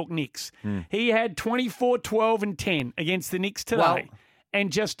the New York Knicks. He had 24, 12 and 10 against the Knicks today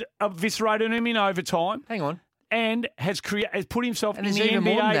and just eviscerated him in overtime. Hang on. And has put himself in the even NBA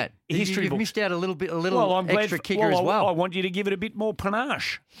more than that. history You've book. missed out a little extra kicker as well. I want you to give it a bit more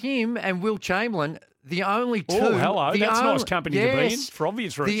panache. Him and Will Chamberlain, the only two. Oh, hello. That's nice company to be in for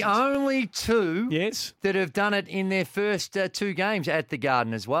obvious reasons. The only two that have done it in their first two games at the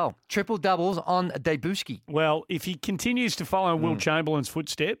Garden as well. Triple doubles on Debuski. Well, if he continues to follow Will Chamberlain's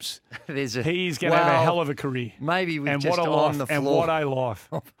footsteps, he's going to have a hell of a career. Maybe with and just what a on life, the floor. And what a life.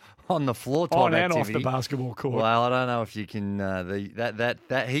 On the floor type on and activity. off the basketball court. Well, I don't know if you can.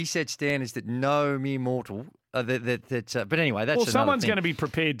 That he set standards that no mere mortal. But anyway, that's someone's thing. going to be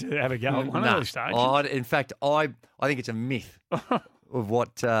prepared to have a go at one of those stages. In fact, I think it's a myth of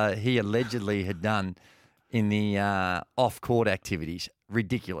what he allegedly had done in the off-court activities.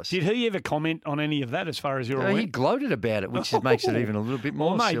 Ridiculous. Did he ever comment on any of that as far as you're aware? He gloated about it, which makes it even a little bit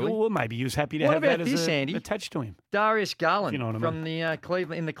more silly. Well, maybe he was happy to have that Andy? attached to him. Darius Garland from the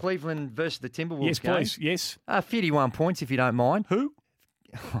Cleveland versus the Timberwolves yes, game. Yes, please. Yes. 51 points, if you don't mind. Who?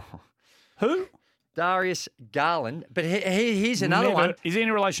 Who? Darius Garland. But here's another one. Is he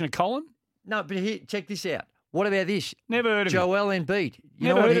in relation to Colin? No, but check this out. What about this? Never heard of him. Joel Embiid.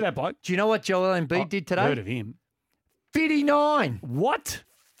 Never heard of that bloke. Do you know what Joel Embiid did today? Heard of him. 59. What?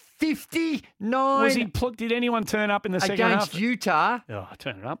 59. Did anyone turn up in the second half? Against Utah. Oh,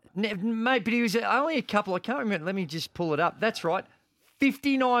 turn it up. Mate, but he was only a couple. I can't remember. Let me just pull it up. That's right.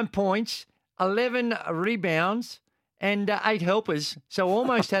 59 points, 11 rebounds, and 8 helpers. So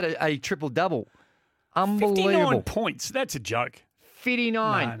almost had a triple-double. Unbelievable. 59 points. That's a joke.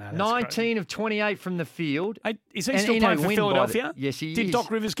 59. No, 19 crazy. of 28 from the field. Is he still playing for Philadelphia? Yes, he is. Did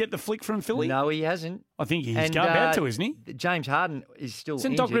Doc Rivers get the flick from Philly? No, he hasn't. I think he's about to, isn't he? James Harden is still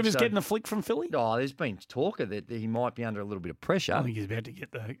Isn't injured. Doc Rivers getting the flick from Philly? Oh, there's been talk of that he might be under a little bit of pressure. I think he's about to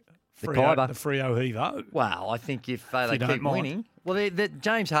get the Freo Hevo. Well, I think if they keep winning. Well,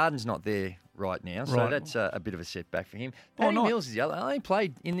 James Harden's not there right now, so that's a bit of a setback for him. Patty Mills is the other. They only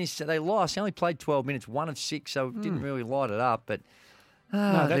played in this. They lost. They only played 12 minutes, 1 of 6, so it didn't really light it up. But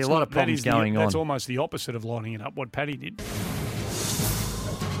there's a lot of problems going on. That's almost the opposite of lighting it up. What Paddy did.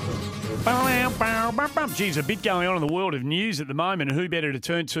 Geez, a bit going on in the world of news at the moment. And who better to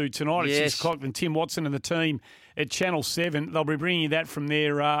turn to tonight at 6 o'clock than Tim Watson and the team at Channel 7. They'll be bringing you that from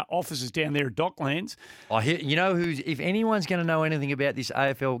their offices down there at Docklands. You know if anyone's going to know anything about this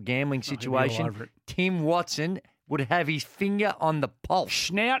AFL gambling situation, Tim Watson would have his finger on the pulse.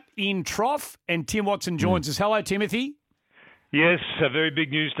 Snout in trough, and Tim Watson joins us. Hello, Timothy. Yes, a very big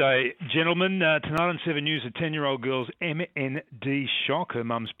news day, gentlemen. Tonight on 7 News, a 10-year-old girl's MND shock. Her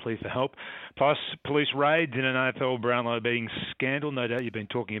mum's plea for help. Plus, police raids in an AFL Brownlow betting scandal. No doubt you've been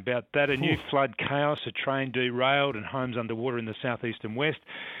talking about that. A new flood chaos, a train derailed and homes underwater in the southeast and west.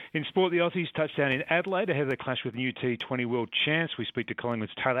 In sport, the Aussies touchdown in Adelaide ahead of the clash with new T20 world champs. We speak to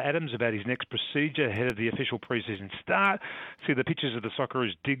Collingwood's Taylor Adams about his next procedure ahead of the official pre-season start. See the pictures of the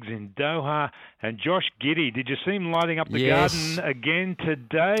Socceroos' digs in Doha. And Josh Giddey, did you see him lighting up the Garden again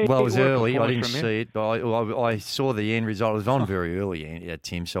today. Well, it was What a early. I performance didn't from him. see it, but I saw the end result. It was on very early,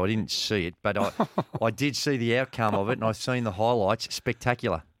 Tim, so I didn't see it. But I did see the outcome of it, and I've seen the highlights.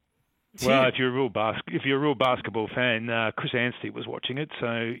 Spectacular. Well, if you're a real basketball fan, Chris Anstey was watching it,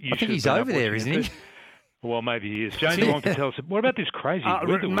 so you I think he's over there, isn't he? Well, maybe he is. James Long can tell us. What about this crazy weather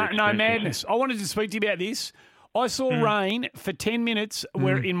we're experiencing? Madness. I wanted to speak to you about this. I saw rain for 10 minutes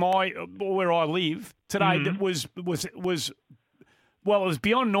where I live today that was well, it was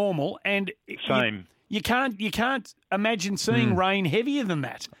beyond normal, and same. You can't imagine seeing rain heavier than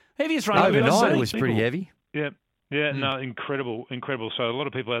that. Heaviest rain overnight. It was pretty heavy. Yeah, no, incredible. So a lot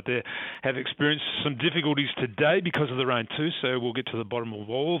of people out there have experienced some difficulties today because of the rain too, so we'll get to the bottom of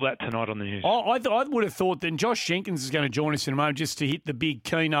all that tonight on the news. I would have thought that Josh Jenkins is going to join us in a moment just to hit the big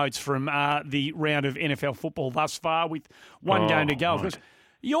keynotes from the round of NFL football thus far with one game to go. Right.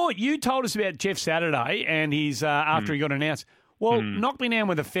 You told us about Jeff Saturday and his after he got announced. Well, knock me down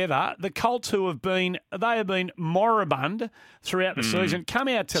with a feather. The Colts, who have been moribund throughout the season, come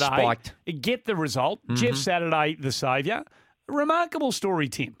out today, spiked, get the result. Jeff Saturday, the saviour. Remarkable story,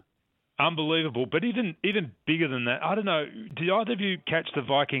 Tim. Unbelievable, but even bigger than that. I don't know. Did either of you catch the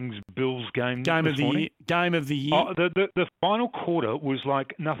Vikings-Bills game? Game of the year. Oh, the final quarter was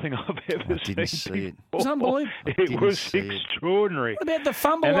like nothing I've ever seen. Didn't see it. It was unbelievable. It was extraordinary. What about the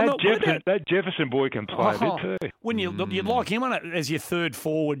fumble? And that Jefferson boy can play a bit too. When you'd like him on it as your third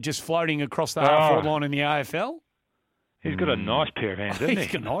forward, just floating across the half-forward line in the AFL. He's got a nice pair of hands, hasn't he?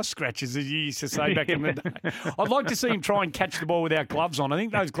 He's got nice scratches, as you used to say back in the day. I'd like to see him try and catch the ball without gloves on. I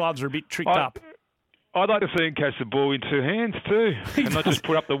think those gloves are a bit tricked up. I'd like to see him catch the ball in two hands too, and not just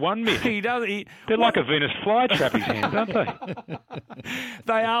put up the one mitt. He does. They're like a Venus flytrap, his hands, aren't they?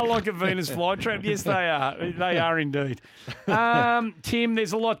 They are like a Venus flytrap. Yes, they are. They are indeed. Tim,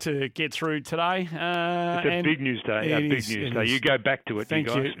 there's a lot to get through today. It's a big news day. Big news day. You go back to it, Thank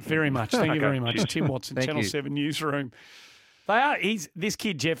you guys. you very much. Thank you very much. Cheers. Tim Watson, Channel 7 Newsroom. This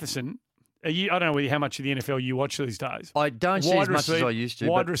kid Jefferson. I don't know how much of the NFL you watch these days. I don't see as much as I used to.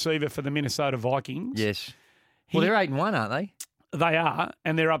 Wide receiver for the Minnesota Vikings. Yes. Well, they're 8-1, aren't they? They are,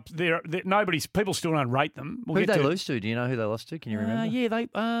 and they're up. People still don't rate them. Who did they lose to? Do you know who they lost to? Can you remember?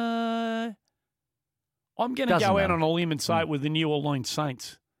 I'm going to go out on a limb and say it with the New Orleans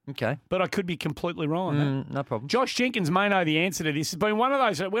Saints. Okay. But I could be completely wrong on that. No problem. Josh Jenkins may know the answer to this. It's been one of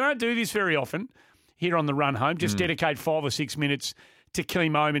those. We don't do this very often here on the run home. Just dedicate 5 or 6 minutes to key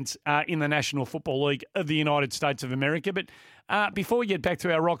moments in the National Football League of the United States of America. But before we get back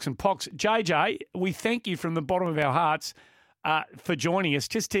to our rocks and pocks, JJ, we thank you from the bottom of our hearts for joining us,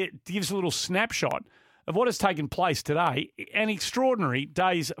 just to give us a little snapshot of what has taken place today. An extraordinary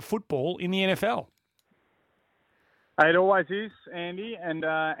day's football in the NFL. It always is, Andy. And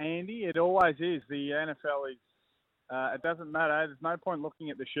Andy, it always is. The NFL is, it doesn't matter. There's no point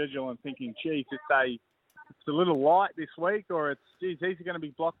looking at the schedule and thinking, geez, it's a little light this week, or these are going to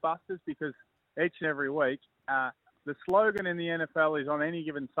be blockbusters, because each and every week, the slogan in the NFL is on any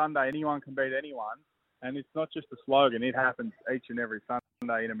given Sunday, anyone can beat anyone. And it's not just a slogan. It happens each and every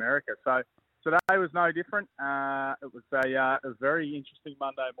Sunday in America. So today was no different. It was a very interesting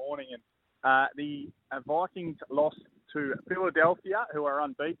Monday morning. And the Vikings lost to Philadelphia, who are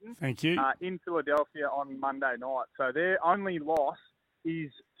unbeaten. Thank you. In Philadelphia on Monday night. So their only loss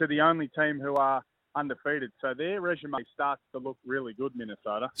is to the only team who are undefeated. So their resume starts to look really good,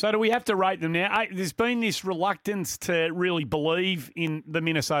 Minnesota. So do we have to rate them now? There's been this reluctance to really believe in the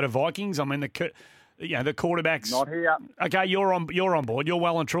Minnesota Vikings. I mean, the quarterbacks. Not here. Okay, you're on board. You're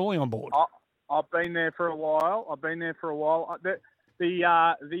well and truly on board. I've been there for a while. The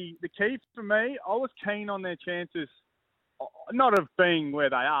key for me, I was keen on their chances, not of being where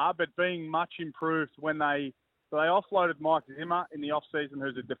they are, but being much improved when they offloaded Mike Zimmer in the offseason,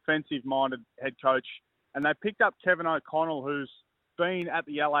 who's a defensive-minded head coach, and they picked up Kevin O'Connell, who's been at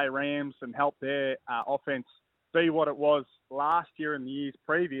the LA Rams and helped their offense be what it was last year and the years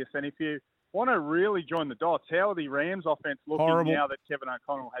previous. And if you want to really join the dots, how are the Rams offense looking now that Kevin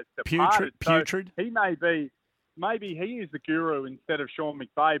O'Connell has departed? Putrid. So he maybe he is the guru instead of Sean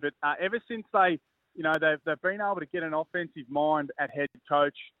McVay. But ever since they've been able to get an offensive mind at head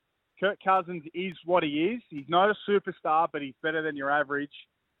coach, Kirk Cousins is what he is. He's not a superstar, but he's better than your average.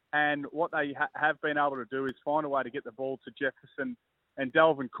 And what they have been able to do is find a way to get the ball to Jefferson and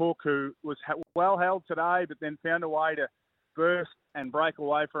Dalvin Cook, who was well held today, but then found a way to burst and break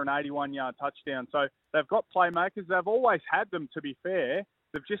away for an 81-yard touchdown. So they've got playmakers. They've always had them, to be fair.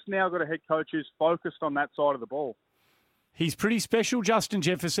 They've just now got a head coach who's focused on that side of the ball. He's pretty special, Justin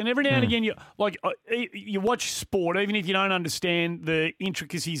Jefferson. Every now and again, you watch sport, even if you don't understand the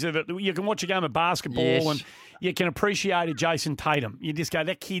intricacies of it. You can watch a game of basketball and you can appreciate a Jason Tatum. You just go,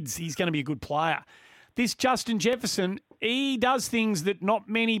 he's going to be a good player. This Justin Jefferson, he does things that not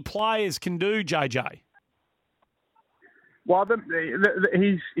many players can do, JJ. Well,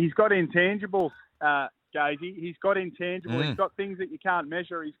 he's got intangibles, Gazy. He's got intangibles. He's got things that you can't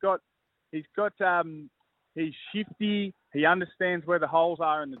measure. He's shifty. He understands where the holes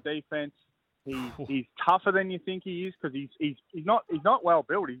are in the defense. He's tougher than you think he is because he's not well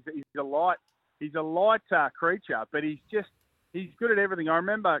built. He's a light creature, but he's good at everything. I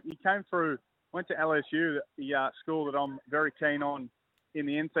remember he went to LSU, the school that I'm very keen on in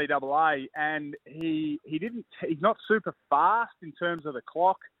the NCAA, and he's not super fast in terms of the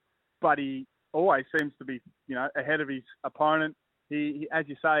clock, but he always seems to be ahead of his opponent. He, as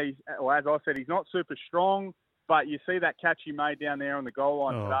you say, or as I said, he's not super strong, but you see that catch he made down there on the goal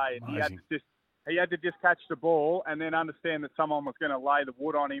line today, and he had to just catch the ball and then understand that someone was going to lay the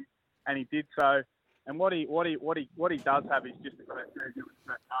wood on him, and he did so. And what he does have is just a great season with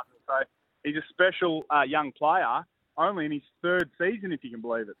Kirk Cousins. So he's a special young player, only in his third season, if you can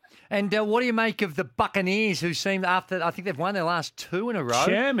believe it. And what do you make of the Buccaneers, who seem I think they've won their last 2 in a row?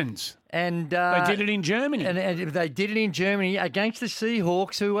 Germans. And they did it in Germany. And they did it in Germany against the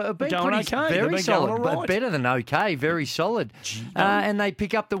Seahawks, who have been very solid, right. better than okay, very solid. And they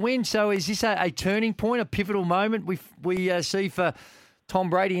pick up the win. So is this a turning point, a pivotal moment we see for Tom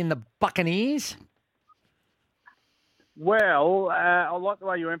Brady and the Buccaneers? Well, I like the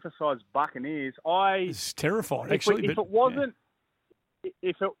way you emphasise Buccaneers. It's terrifying, actually. If it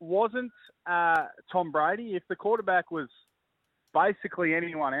wasn't Tom Brady, if the quarterback was basically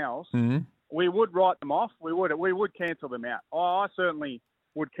anyone else, we would write them off. We would cancel them out. I certainly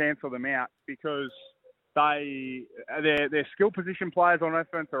would cancel them out because their skill position players on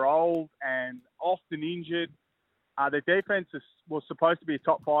offense are old and often injured. Their defense was supposed to be a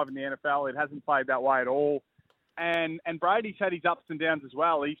top 5 in the NFL. It hasn't played that way at all. And Brady's had his ups and downs as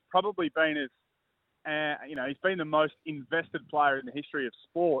well. He's probably been he's been the most invested player in the history of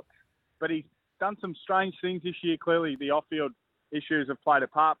sport. But he's done some strange things this year. Clearly, the off-field issues have played a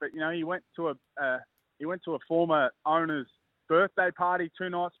part. But he went to a former owner's birthday party 2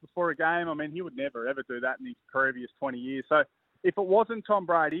 nights before a game. I mean, he would never ever do that in his previous 20 years. So if it wasn't Tom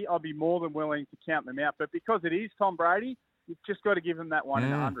Brady, I'd be more than willing to count them out. But because it is Tom Brady, you've just got to give him that 1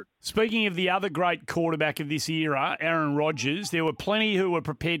 in 100. Speaking of the other great quarterback of this era, Aaron Rodgers, there were plenty who were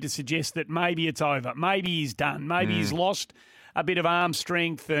prepared to suggest that maybe it's over. Maybe he's done. Maybe he's lost a bit of arm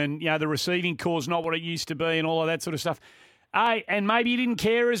strength and, the receiving core's not what it used to be and all of that sort of stuff. And maybe he didn't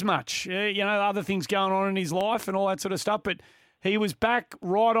care as much. Other things going on in his life and all that sort of stuff. But he was back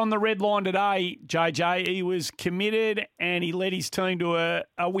right on the red line today, JJ. He was committed and he led his team to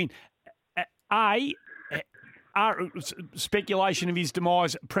a win. Speculation of his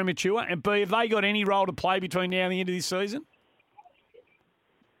demise premature? And B, have they got any role to play between now and the end of this season?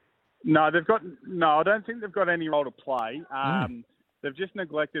 No, I don't think they've got any role to play. They've just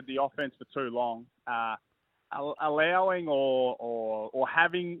neglected the offense for too long. Allowing or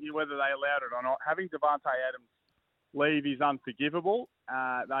having, whether they allowed it or not, having Devontae Adams leave is unforgivable.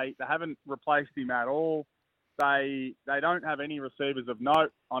 They haven't replaced him at all. They don't have any receivers of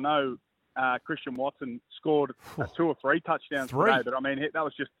note. I know Christian Watson scored 2 or 3 touchdowns today, but I mean that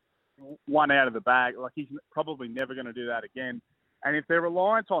was just one out of the bag. Like he's probably never going to do that again. And if they're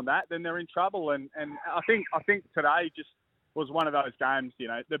reliant on that, then they're in trouble. And I think today just was one of those games.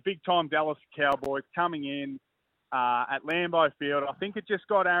 The big time Dallas Cowboys coming in at Lambeau Field. I think it just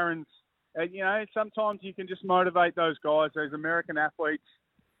got Aaron's. Sometimes you can just motivate those guys, those American athletes.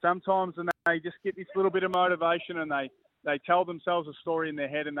 Sometimes and they just get this little bit of motivation and they tell themselves a story in their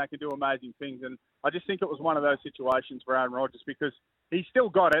head and they can do amazing things. And I just think it was one of those situations for Aaron Rodgers because he's still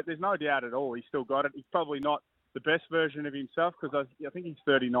got it. There's no doubt at all. He's still got it. He's probably not the best version of himself because I think he's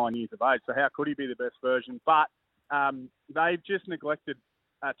 39 years of age. So how could he be the best version? But they've just neglected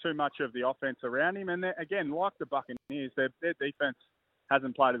too much of the offense around him. And again, like the Buccaneers, their defense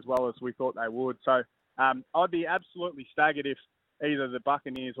hasn't played as well as we thought they would. So I'd be absolutely staggered if either the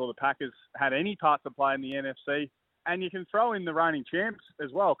Buccaneers or the Packers had any part to play in the NFC. And you can throw in the reigning champs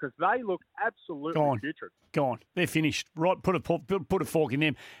as well because they look absolutely putrid. Gone. They're finished. Right, put a fork in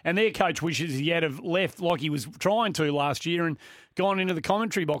them. And their coach wishes he had have left like he was trying to last year and gone into the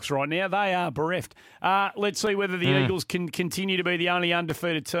commentary box right now. They are bereft. Let's see whether the Eagles can continue to be the only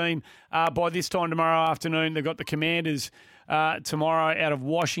undefeated team. By this time tomorrow afternoon, they've got the Commanders tomorrow out of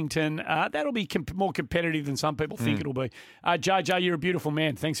Washington. That'll be more competitive than some people think it'll be. JJ, you're a beautiful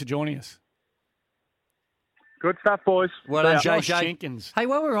man. Thanks for joining us. Good stuff, boys. Well done, Josh JJ. Jenkins. Hey,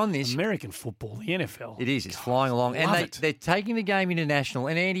 while we're on this, American football, the NFL. It is. It's flying along. love And it. they're taking the game international.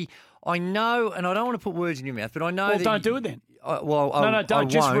 And, Andy, I know, and I don't want to put words in your mouth, but I know Well, that... don't do it then. No, don't.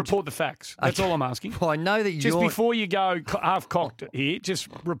 Just won't. report the facts. That's all I'm asking. Well, I know that Just before you go half-cocked here, just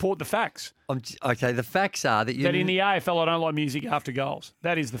report the facts. Okay, the facts are that you... That in the AFL, I don't like music after goals.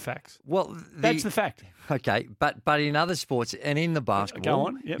 That is the facts. Well, that's the fact. Okay, but in other sports and in the basketball, Go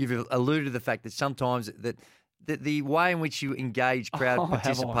on, yep. you've alluded to the fact that sometimes that the way in which you engage crowd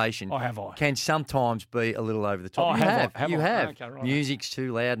participation can sometimes be a little over the top. You have. Okay, right. Music's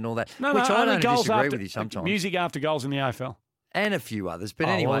too loud and all that, No, which I don't goals disagree after, with you sometimes. Music after goals in the AFL. And a few others. But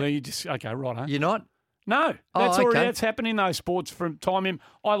Well, anyway. you just, okay, right, huh? You're not? No. Oh, That's happening in those sports from time in.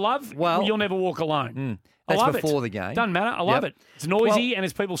 I love You'll Never Walk Alone. I That's love before it. the game. Doesn't matter. I love it. It's noisy and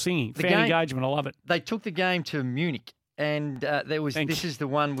it's people singing. Fan engagement. I love it. They took the game to Munich. And this is the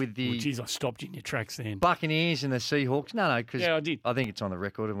one with the... Jeez, I stopped you in your tracks then. Buccaneers and the Seahawks. No, because I did. I think it's on the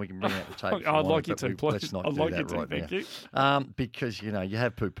record and we can bring out the tape. I'd like you to, please. Let's not I'd do like that you to, right thank now. you. Because, you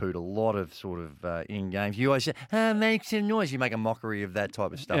have poo-pooed a lot of sort of in-games. You always say, make some noise. You make a mockery of that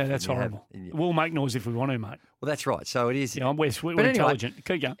type of stuff. Yeah, that's horrible. We'll make noise if we want to, mate. Well, that's right. So it is. Yeah, we're intelligent.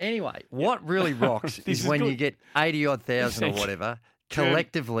 Keep going. Anyway, what really rocks is when you get 80-odd thousand or whatever,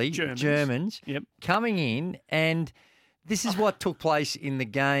 collectively, Germans coming in, and this is what took place in the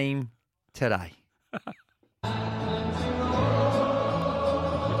game today.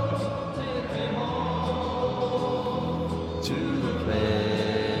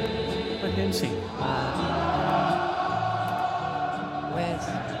 Let them sing.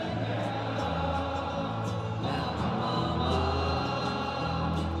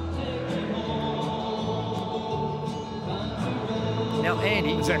 Now,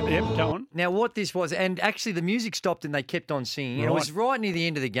 Andy. Go on. Now, what this was, and actually the music stopped and they kept on singing. Right. It was right near the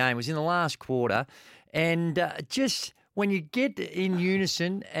end of the game. It was in the last quarter. And just when you get in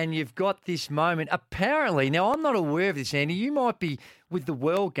unison and you've got this moment, apparently, now I'm not aware of this, Andy. You might be with the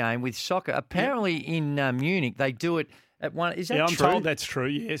World Game, with soccer. Apparently in Munich, they do it at one. Is that true? I'm told that's true,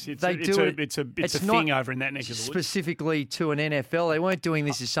 yes. It's a thing over in that neck of the woods. Specifically to an NFL. They weren't doing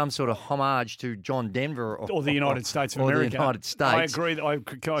this as some sort of homage to John Denver or the United States of America. Or the United States. I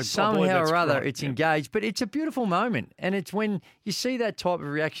agree. Somehow or other, it's engaged. But it's a beautiful moment. And it's when you see that type of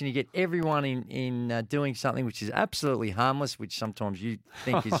reaction, you get everyone in doing something which is absolutely harmless, which sometimes you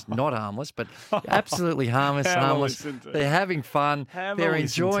think is not harmless, but absolutely harmless. They're having fun. They're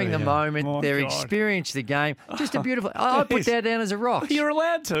enjoying the moment. They're experiencing the game. Just a beautiful... I put that down as a rock. You're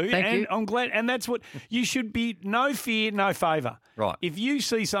allowed to. Thank you. I'm glad. And that's what you should be. No fear, no favour. Right. If you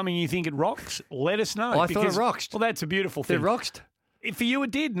see something you think it rocks, let us know. I thought it rocked. Well, that's a beautiful thing. It rocked. For you,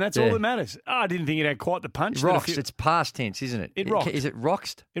 it did, and that's all that matters. I didn't think it had quite the punch. It rocks. It's past tense, isn't it? It rocked. Is it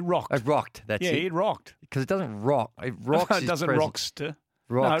rocked? It rocked. It rocked. That's it. Yeah, it rocked. Because it doesn't rock. It rocks. It doesn't rockster.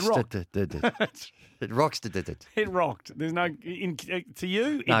 Rocks. No, it rocked. It rocks. It rocked. There's no to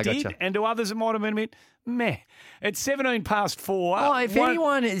you. It did, gotcha. and to others, it might have been a bit meh. It's 4:17. Oh, if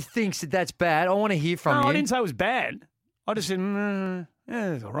anyone thinks that that's bad, I want to hear from you. No, I didn't say it was bad. I just said,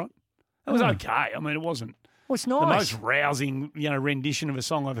 it's all right. It was okay. I mean, it wasn't. Well, it's nice. The most rousing, rendition of a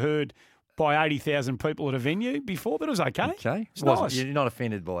song I've heard by 80,000 people at a venue before, but it was okay. Okay. It's nice. You're not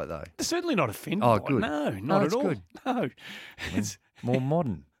offended by it, though? Certainly not offended by it. good. No, not at all. Good. No. It's more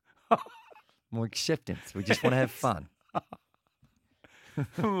modern. More acceptance. We just want to have fun.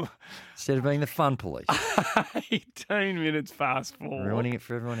 Instead of being the fun police. 18 minutes past 4. Ruining it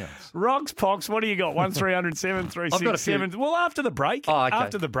for everyone else. Rocks, Pox, what do you got? 1300 736 Well, after the break. Oh, okay.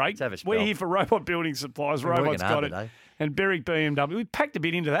 After the break. Let's have a spell. We're here for Robot Building Supplies. Robot's got it. And Berwick BMW. We packed a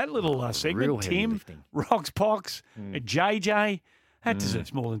bit into that little segment. Real heavy Tim, lifting. Rocks, Pox, JJ. That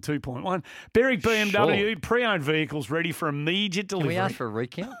deserves more than 2.1. Berwick BMW, pre-owned vehicles ready for immediate delivery. Can we ask for a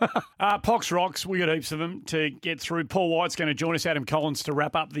recount? Pox Rocks, we got heaps of them to get through. Paul White's going to join us, Adam Collins, to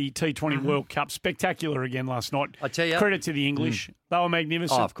wrap up the T20 World Cup. Spectacular again last night. I tell you. Credit to the English. They were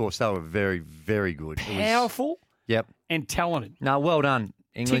magnificent. Oh, of course. They were very, very good. Powerful Yep. and talented. No, well done.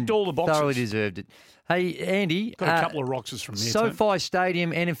 England Ticked all the boxes. thoroughly deserved it. Hey, Andy. Got a couple of Roxes from there. SoFi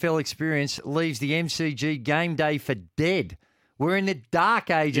Stadium NFL experience leaves the MCG game day for dead. We're in the dark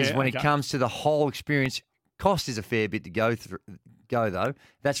ages when it comes to the whole experience. Cost is a fair bit to go though.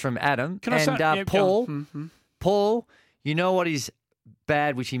 That's from Adam. Paul. Paul, you know what is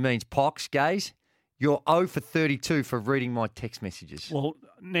bad, which he means Pox, gays? You're 0 for 32 for reading my text messages. Well,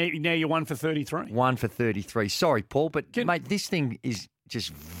 now you're 1 for 33. 1 for 33. Sorry, Paul, but mate, this thing is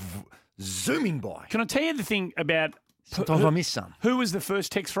just zooming by. Can I tell you the thing about... Sometimes I miss some. Who was the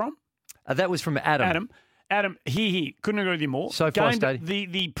first text from? That was from Adam. Adam, here. Couldn't agree with you more. SoFi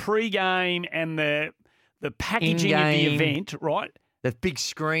Stadium. The pre-game and the the packaging of the event, right? The big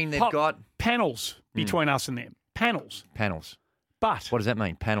screen they've got. Panels between us and them. Panels. But what does that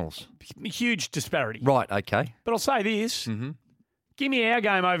mean, panels? Huge disparity. Right, okay. But I'll say this. Mm-hmm. Give me our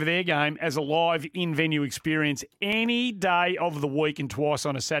game over their game as a live in-venue experience any day of the week and twice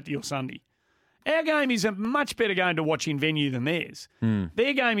on a Saturday or Sunday. Our game is a much better game to watch in venue than theirs.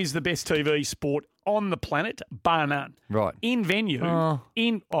 Their game is the best TV sport on the planet, bar none. Right. In venue, I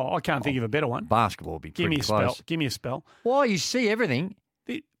can't think of a better one. Basketball would be pretty close. Give me a spell. Why? You see everything.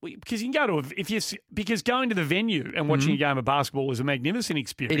 Because you can go to because going to the venue and watching a game of basketball is a magnificent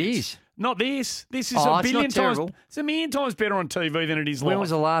experience. It is. Not this. This is a billion times. Terrible. It's a million times better on TV than it is live. When was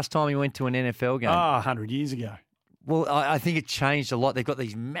the last time you went to an NFL game? 100 years ago. Well, I think it changed a lot. They've got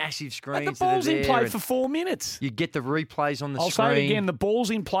these massive screens. But the ball's in play for 4 minutes. You get the replays on the screen. I'll say it again. The ball's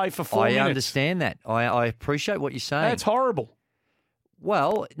in play for 4 minutes. I understand that. I appreciate what you're saying. That's horrible.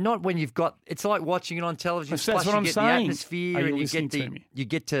 Well, not when you've got. It's like watching it on television. That's Plus what I'm you get saying. the atmosphere, Are you and you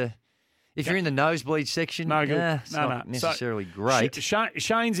get to. If you're in the nosebleed section, it's not necessarily great.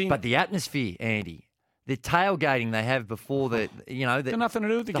 Shane's in, but the atmosphere, Andy, the tailgating they have before the, got nothing to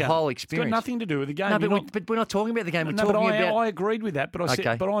do with the game. The whole experience. It's got nothing to do with the game. No, but we're not talking about the game. I agreed with that, but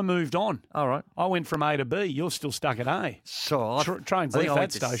I moved on. All right. I went from A to B. You're still stuck at A. So train's left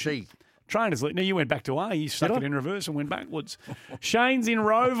that station. Trainers left. No, you went back to A. You stuck it in reverse and went backwards. Shane's in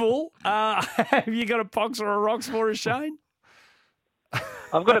Roval. Have you got a Pox or a Rocks for us, Shane?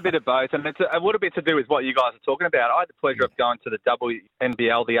 I've got a bit of both, and it's a little bit to do with what you guys are talking about. I had the pleasure of going to the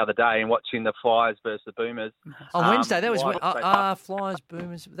WNBL the other day and watching the Flyers versus the Boomers. On Wednesday, that was Flyers,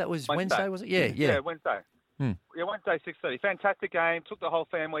 Boomers. That was Wednesday, was it? Yeah, Wednesday. Yeah, Wednesday, 6:30. Fantastic game. Took the whole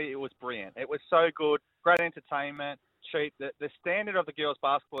family. It was brilliant. It was so good. Great entertainment. The standard of the girls'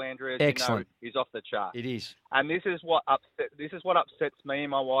 basketball, Andrew, as excellent. You know, is off the chart. It is, and this is what upsets me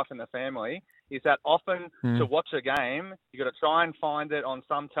and my wife and the family. Is that often to watch a game, you got to try and find it on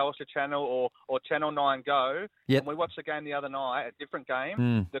some Telstra channel or Channel 9 Go. Yep. When we watched the game the other night, a different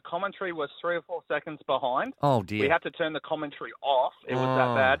game, the commentary was 3 or 4 seconds behind. Oh dear! We had to turn the commentary off. It was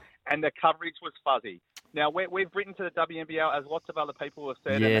that bad, and the coverage was fuzzy. Now we've written to the WNBL, as lots of other people have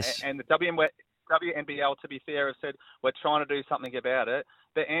said, and the WNBL, to be fair, have said we're trying to do something about it.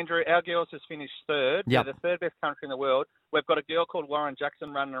 But Andrew, our girls just finished third. Yep. They're the third best country in the world. We've got a girl called Lauren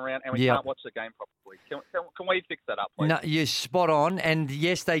Jackson running around, and we can't watch the game properly. Can we fix that up, please? No, you're spot on. And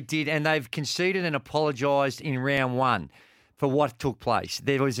yes, they did. And they've conceded and apologised in round one for what took place.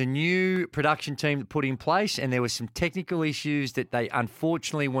 There was a new production team that put in place, and there were some technical issues that they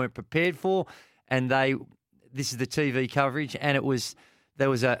unfortunately weren't prepared for. And this is the TV coverage, and there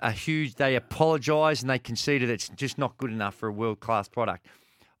was a huge. They apologised and they conceded it's just not good enough for a world-class product.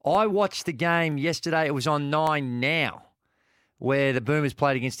 I watched the game yesterday. It was on 9 Now, where the Boomers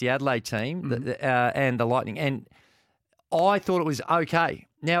played against the Adelaide team and the Lightning, and I thought it was okay.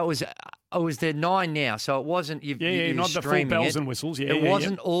 Now it was their 9 Now, so it wasn't. Not the full bells and whistles. It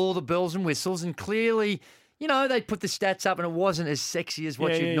wasn't all the bells and whistles, and clearly, they put the stats up, and it wasn't as sexy as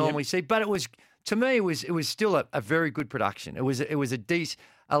what you'd normally see. But it was, to me, it was still a very good production. It was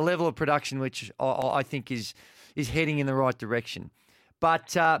a level of production which I think is heading in the right direction.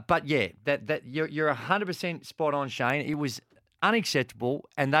 But yeah, that you're 100% spot on, Shane. It was unacceptable,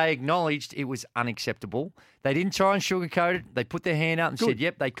 and they acknowledged it was unacceptable. They didn't try and sugarcoat it. They put their hand up and said,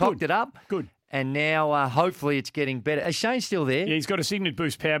 "Yep." They cocked it up. Good. And now, hopefully, it's getting better. Is Shane still there? Yeah, he's got a Signet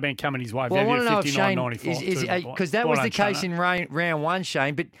Boost power bank coming his way. Well, I want to know if Shane because that was the case in round one,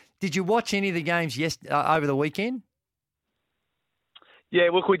 Shane. But did you watch any of the games over the weekend? Yeah,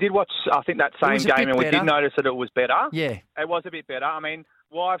 look, we did watch, I think, that same game, and we did notice that it was better. Yeah. It was a bit better. I mean,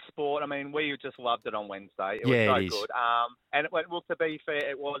 live sport, we just loved it on Wednesday. It was so good. And to be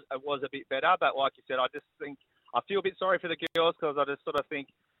fair, it was a bit better. But like you said, I feel a bit sorry for the girls because I just sort of think,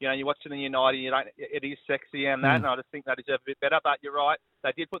 you're watching the United, it is sexy and that, and I just think they deserve a bit better. But you're right,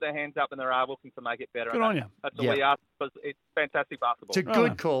 they did put their hands up and they're looking to make it better. Good on you. That's all we ask, because it's fantastic basketball. It's a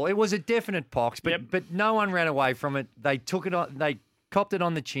good call. It was a definite Pox, but no one ran away from it. They took it on. They copped it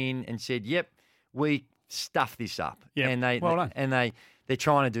on the chin and said, "Yep, we stuffed this up." Yep. And they're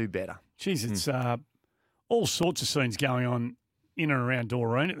trying to do better. Jeez, it's all sorts of scenes going on in and around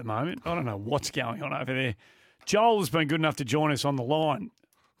Doreen at the moment. I don't know what's going on over there. Joel has been good enough to join us on the line.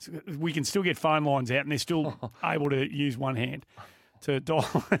 We can still get phone lines out, and they're still able to use one hand to dial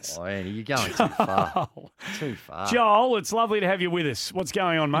us. Oh, Andy, you're going too far. Too far. Joel, it's lovely to have you with us. What's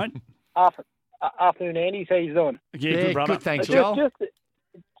going on, mate? Afternoon, Andy. How you doing? Yeah, good, brother. Good, thanks, Joel.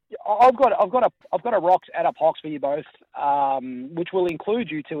 I've got a Rocks and a Pox for you both, which will include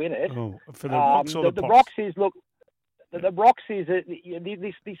you two in it. Oh, for the Rocks or the Pox? Pox? Rocks is, look, The Rocks is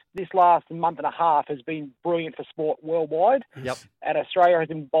this last month and a half has been brilliant for sport worldwide. Yep. And Australia has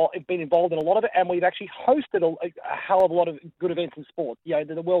been involved in a lot of it, and we've actually hosted a hell of a lot of good events in sport.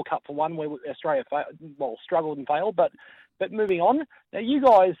 The World Cup for one, where Australia struggled and failed, but moving on, now you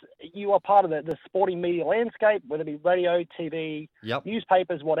guys, you are part of the sporting media landscape, whether it be radio, TV,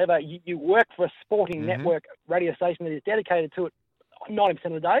 newspapers, whatever. You work for a sporting network radio station that is dedicated to it 90%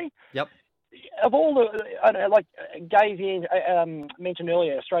 of the day. Yep. Of all like Gazy mentioned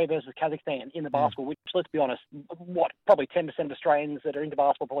earlier, Australia versus Kazakhstan in the basketball, which, let's be honest, probably 10% of Australians that are into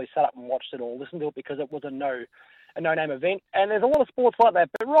basketball probably sat up and watched it or listened to it because it was a no-name event. And there's a lot of sports like that.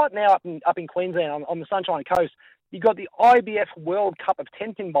 But right now up in Queensland on the Sunshine Coast, you've got the IBF World Cup of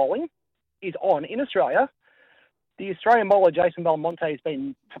 10-pin bowling is on in Australia. The Australian bowler, Jason Belmonte, has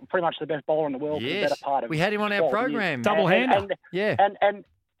been pretty much the best bowler in the world for the better part of we had him on our program. Double-hander.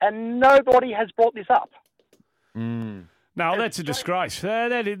 And nobody has brought this up. No, that's a disgrace.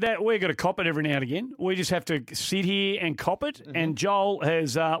 That we're going to cop it every now and again. We just have to sit here and cop it. And Joel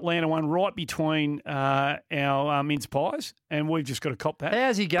has landed one right between our mince pies, and we've just got to cop that.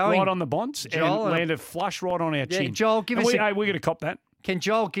 How's he going? Right on the bonds, Joel, and landed flush right on our chin. Joel, give us. We're going to cop that. Can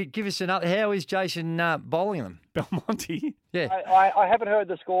Joel give us another? How is Jason bowling them? Belmonte. Yeah. I haven't heard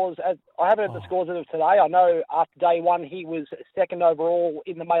the scores. I haven't heard the scores as of today. I know after day one he was second overall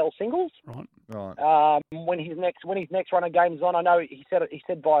in the male singles. Right. When his next run of games on, I know he said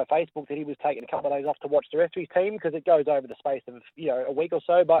via Facebook that he was taking a couple of days off to watch the rest of his team because it goes over the space of a week or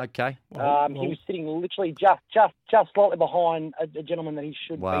so. But okay. He was sitting literally just slightly behind a gentleman that he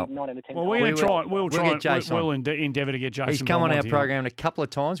should be 9 out of 10. Well, we'll try. We'll endeavour to get Jason. He's come on our Belmonte program a couple of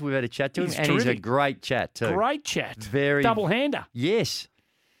times. We've had a chat to him, and he's a great chat too. Great chat. Very double-hander. Yes.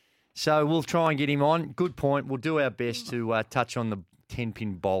 So we'll try and get him on. Good point. We'll do our best to touch on the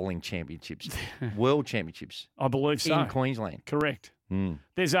 10-pin bowling championships, world championships. I believe so. In Queensland. Correct.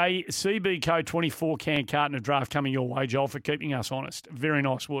 There's a CB Code 24 can carton of draft coming your way, Joel, for keeping us honest. Very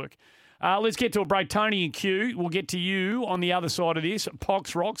nice work. Let's get to a break. Tony and Q, we'll get to you on the other side of this.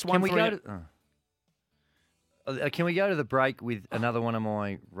 Pox Rocks. Can we go to the break with another one of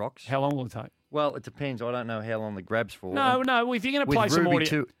my rocks? How long will it take? Well, it depends. I don't know how long the grab's for. No. If you're going to play some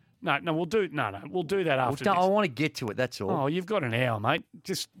audio, we'll do that after. I want to get to it. That's all. Oh, you've got an hour, mate.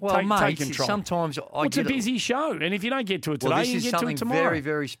 Just take control. Sometimes it's a busy show, and if you don't get to it today, you get to it tomorrow. This is something very,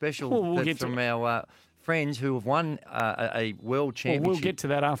 very special we'll get from our friends who have won a world championship. We'll get to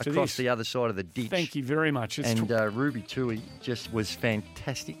that after across the other side of the ditch. Thank you very much. And Ruby Tui just was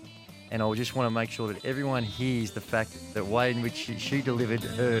fantastic. And I just want to make sure that everyone hears the fact that way in which she delivered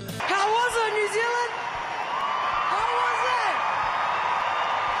her. How was it, New Zealand? How was it?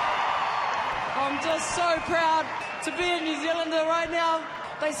 I'm just so proud to be a New Zealander right now.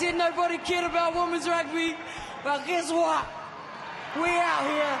 They said nobody cared about women's rugby, but guess what? We out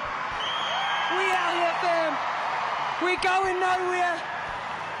here. We out here, fam. We going nowhere.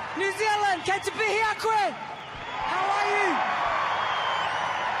 New Zealand, catch a bit here, quick. How are you?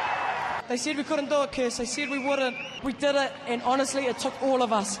 They said we couldn't do it, Kirst. They said we wouldn't. We did it, and honestly, it took all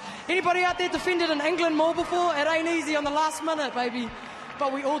of us. Anybody out there defended in England more before? It ain't easy on the last minute, baby.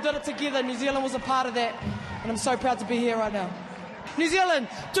 But we all did it together. New Zealand was a part of that, and I'm so proud to be here right now. New Zealand,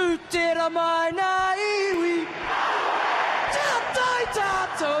 tu te ra mai na iwi.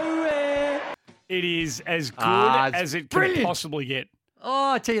 It is as good as it could possibly get.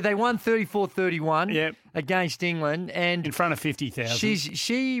 Oh, I tell you, they won 34-31 against England, and in front of 50,000.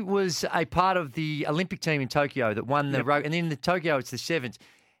 She was a part of the Olympic team in Tokyo that won the rugby, and then in Tokyo it's the sevens.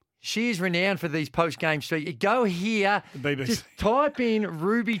 She is renowned for these post-game speeches. Go here, just type in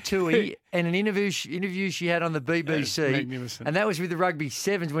Ruby Tui and an interview she had on the BBC, and that was with the rugby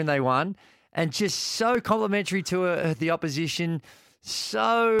sevens when they won, and just so complimentary to the opposition.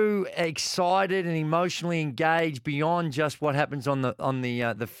 So excited and emotionally engaged beyond just what happens on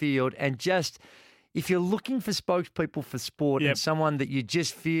the field, and just if you're looking for spokespeople for sport and someone that you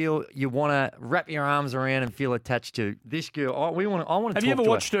just feel you want to wrap your arms around and feel attached to, this girl, I want to. Have you ever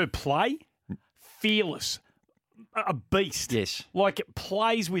watched her play? Fearless, a beast. Yes, like it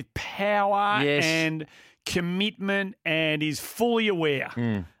plays with power and commitment, and is fully aware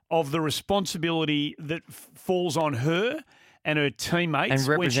of the responsibility that falls on her and her teammates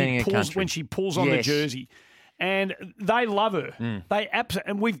and when she pulls on the jersey. And they love her.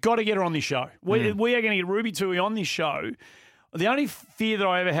 And we've got to get her on this show. We are going to get Ruby Tui on this show. The only fear that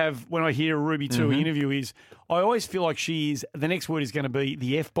I ever have when I hear a Ruby Tui interview is I always feel like the next word is going to be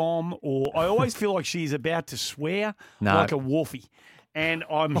the F-bomb, or I always feel like she's about to swear like a wolfie. And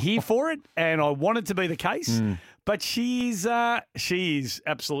I'm here for it, and I want it to be the case. But she is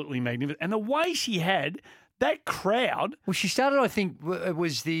absolutely magnificent. And the way she had that crowd. Well, she started, I think, it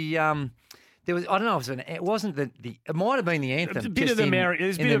was the there was, I don't know, it wasn't it might have been the anthem. A bit of the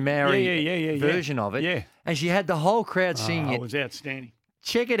Maori version of it. Yeah. And she had the whole crowd singing it. It was outstanding.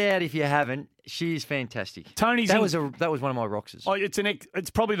 Check it out if you haven't. She is fantastic. That was one of my Roxes. Oh, it's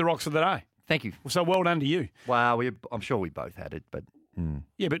probably the Rox of the day. Thank you. So well done to you. Wow, I'm sure we both had it, but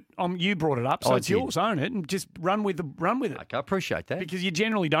yeah, but you brought it up, so it's yours. Own it and just run with it. Okay, I appreciate that because you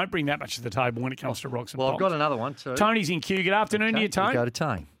generally don't bring that much to the table when it comes to Rox and Well, Pops. I've got another one too. Tony's in queue. Good afternoon to you, Tony. We'll go to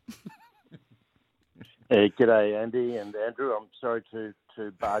Tony. G'day, Andy and Andrew. I'm sorry to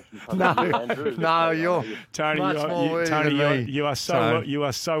barge in front of you, Andrew. No, you're Tony. You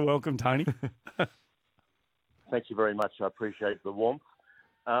are so welcome, Tony. Thank you very much. I appreciate the warmth.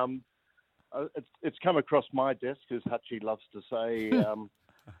 It's come across my desk, as Hutchie loves to say,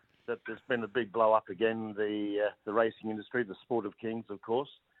 that there's been a big blow up again. The racing industry, the sport of kings, of course,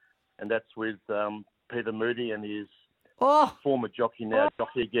 and that's with Peter Moody and his former jockey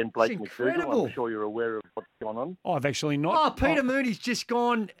again, Blake McDougall. I'm sure you're aware of what's going on. Oh, I've actually not. Oh, Peter Moody's just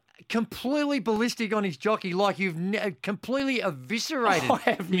gone completely ballistic on his jockey, like you've completely eviscerated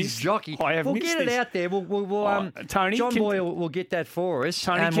his jockey. We'll get it out there. We'll Tony, John Boyle will get that for us,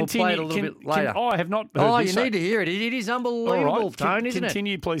 Tony, and we'll play it a little bit later. I have not heard this. You need to hear it. It is unbelievable, Tone, isn't it?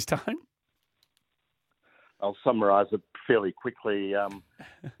 Continue, please, Tone. I'll summarise it fairly quickly.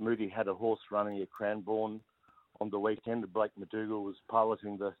 Moody had a horse running at Cranbourne on the weekend. Blake McDougall was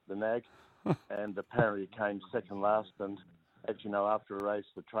piloting the nag, and apparently it came second last. And as you know, after a race,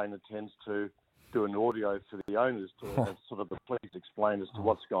 the trainer tends to do an audio for the owners to sort of please explain as to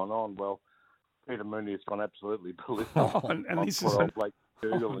what's gone on. Well, Peter Mooney has gone absolutely ballistic on poor old Blake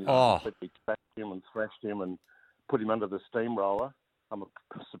McDougall and completely trashed him and thrashed him and put him under the steamroller. I'm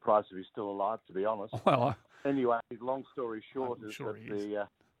surprised if he's still alive, to be honest. Well, anyway, long story short is that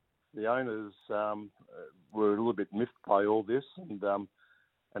the owners were a little bit miffed by all this,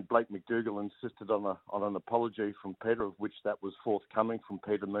 and Blake McDougall insisted on an apology from Peter, of which that was forthcoming from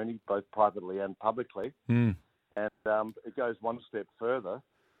Peter Mooney, both privately and publicly. And it goes one step further.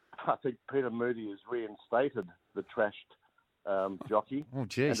 I think Peter Mooney has reinstated the trashed jockey,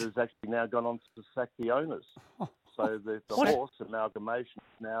 and has actually now gone on to sack the owners. So the horse Amalgamation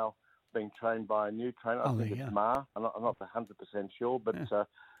is now being trained by a new trainer. I think it's Ma. I'm not 100% sure, but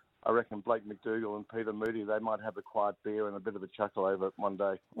I reckon Blake McDougall and Peter Moody, they might have a quiet beer and a bit of a chuckle over it one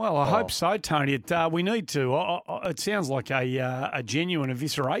day. Well, I hope so, Tony. We need to. It sounds like a genuine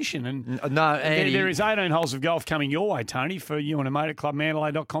evisceration. And no, Andy, there is 18 holes of golf coming your way, Tony, for you and a mate at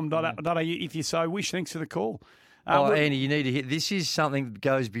clubmandalay.com.au if you so wish. Thanks for the call. Andy, you need to hit. This is something that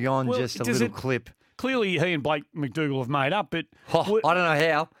goes beyond just a little clip. Clearly, he and Blake McDougall have made up, but I don't know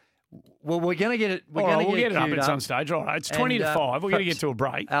how. Well, we're going to get it. We'll get it up at some stage. All right, it's 20 to 5. We're going to get to a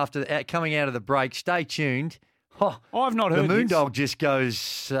break. Coming out of the break, stay tuned. I've not heard the Moondog just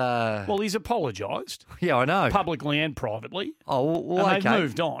goes. Well, he's apologised. Yeah, I know. Publicly and privately. Oh, well, and they've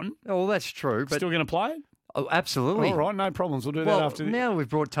moved on. Oh, well, that's true. But still going to play it? Oh, absolutely. All right, no problems. We'll do that after this. Now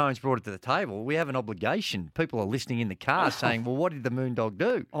Tone's brought it to the table, we have an obligation. People are listening in the car saying, well, what did the Moondog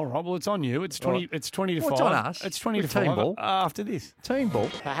do? All right, well, it's on you. It's 20 to 5. It's on us. It's 20 to 5 team ball. After this. Team ball.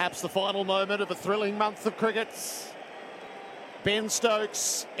 Perhaps the final moment of a thrilling month of cricket. Ben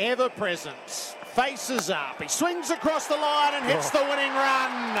Stokes, ever present, faces up. He swings across the line and hits the winning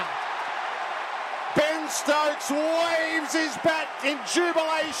run. Ben Stokes waves his bat in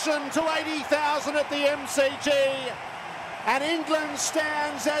jubilation to 80,000 at the MCG. And England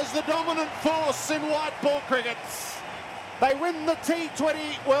stands as the dominant force in white ball cricket. They win the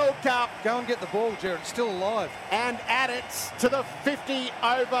T20 World Cup. Go and get the ball, Jared. It's still alive. And add it to the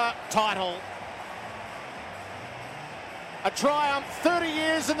 50-over title. A triumph 30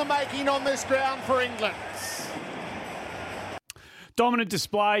 years in the making on this ground for England. Dominant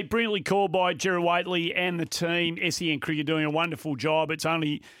display, brilliantly called by Gerard Whateley and the team. SEN Cricket doing a wonderful job. It's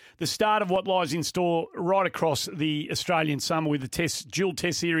only the start of what lies in store right across the Australian summer with the dual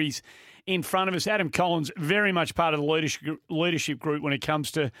test series in front of us. Adam Collins, very much part of the leadership group when it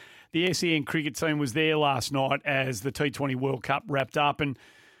comes to the SEN Cricket team, was there last night as the T20 World Cup wrapped up. And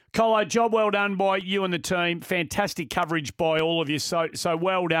Colo, job well done by you and the team. Fantastic coverage by all of you. So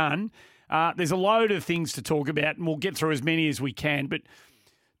well done. There's a load of things to talk about, and we'll get through as many as we can. But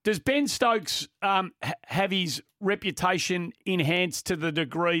does Ben Stokes have his reputation enhanced to the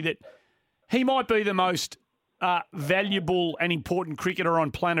degree that he might be the most valuable and important cricketer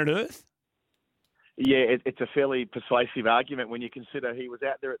on planet Earth? Yeah, it's a fairly persuasive argument when you consider he was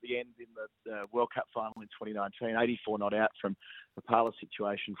out there at the end in the World Cup final in 2019, 84 not out from the parlour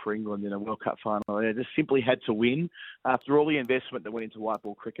situation for England in a World Cup final. They just simply had to win after all the investment that went into white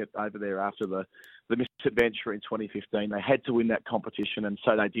ball cricket over there after the the misadventure in 2015. They had to win that competition, and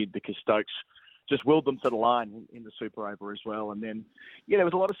so they did because Stokes just willed them to the line in the Super Over as well. And then, there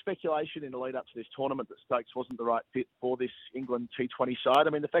was a lot of speculation in the lead up to this tournament that Stokes wasn't the right fit for this England T20 side. I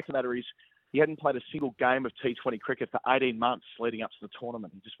mean, the fact of the matter is he hadn't played a single game of T20 cricket for 18 months leading up to the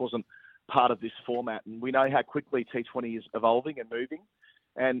tournament. He just wasn't part of this format. And we know how quickly T20 is evolving and moving.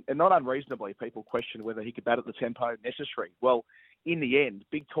 And not unreasonably, people question whether he could bat at the tempo necessary. Well, in the end,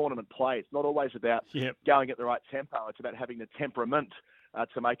 big tournament play, it's not always about going at the right tempo. It's about having the temperament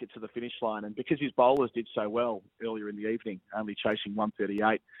to make it to the finish line. And because his bowlers did so well earlier in the evening, only chasing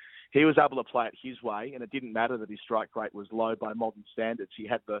 138, he was able to play it his way, and it didn't matter that his strike rate was low by modern standards. He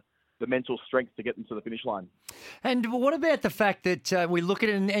had the mental strength to get them to the finish line. And what about the fact that we look at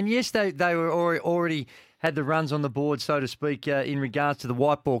it, and yes, they were already had the runs on the board, so to speak, in regards to the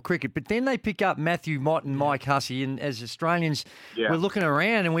white ball cricket, but then they pick up Matthew Mott and Mike Hussey, and as Australians, we're looking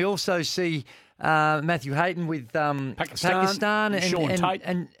around, and we also see Matthew Hayton with Pakistan and Sean Tate.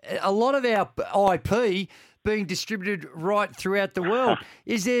 And a lot of our IP being distributed right throughout the world.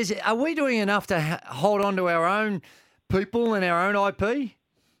 Are we doing enough to hold on to our own people and our own IP?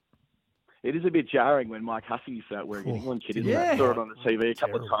 It is a bit jarring when Mike Hussey's wearing an England kit, isn't it? I saw it on the TV a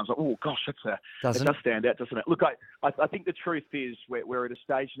couple of times. Like, oh, gosh, it does stand out, doesn't it? Look, I think the truth is we're at a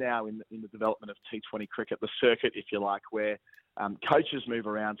stage now in the development of T20 cricket, the circuit, if you like, where coaches move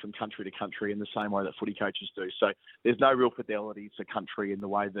around from country to country in the same way that footy coaches do. So there's no real fidelity to country in the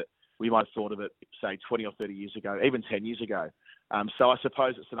way that we might have thought of it, say, 20 or 30 years ago, even 10 years ago. So I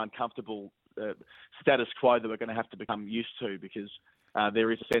suppose it's an uncomfortable status quo that we're going to have to become used to because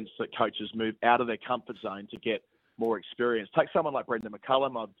there is a sense that coaches move out of their comfort zone to get more experience. Take someone like Brendan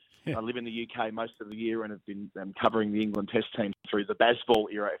McCullum. I live in the UK most of the year and have been covering the England Test team through the Bazball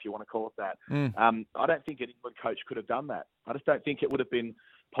era, if you want to call it that. I don't think an England coach could have done that. I just don't think it would have been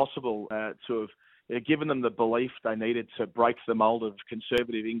possible to have given them the belief they needed to break the mould of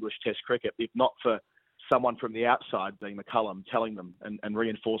conservative English Test cricket, if not for someone from the outside, being McCullum, telling them and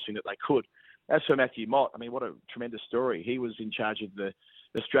reinforcing that they could. As for Matthew Mott, I mean, what a tremendous story. He was in charge of the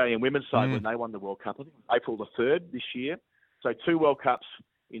Australian women's side when they won the World Cup, I think April the 3rd this year. So 2 World Cups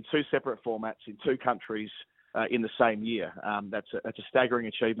in 2 separate formats in 2 countries in the same year. That's a staggering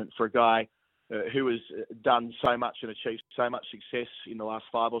achievement for a guy who has done so much and achieved so much success in the last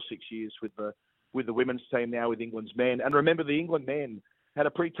 5 or 6 years with the women's team, now with England's men. And remember, the England men had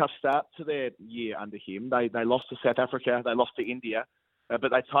a pretty tough start to their year under him. They lost to South Africa, they lost to India, but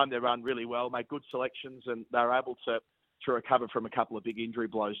they timed their run really well, made good selections, and they were able to recover from a couple of big injury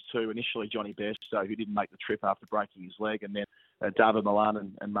blows too. Initially, Johnny Bairstow, who didn't make the trip after breaking his leg, and then David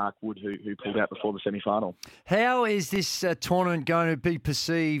Milan and Mark Wood, who pulled out before the semi-final. How is this tournament going to be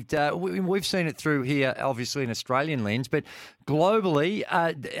perceived? We've seen it through here, obviously, an Australian lens, but globally,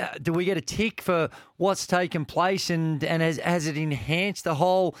 do we get a tick for what's taken place, and has it enhanced the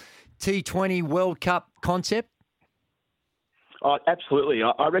whole T20 World Cup concept? Oh, absolutely.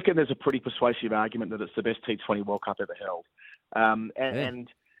 I reckon there's a pretty persuasive argument that it's the best T20 World Cup ever held. And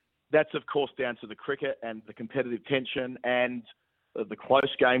that's, of course, down to the cricket and the competitive tension and the close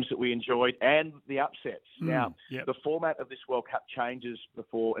games that we enjoyed and the upsets. Now, the format of this World Cup changes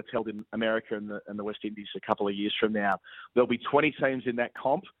before it's held in America and the West Indies a couple of years from now. There'll be 20 teams in that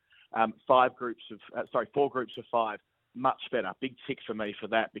comp, 4 groups of 5. Much better. Big tick for me for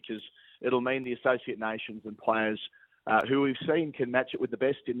that, because it'll mean the associate nations and players who we've seen can match it with the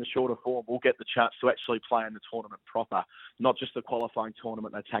best in the shorter form will get the chance to actually play in the tournament proper, not just the qualifying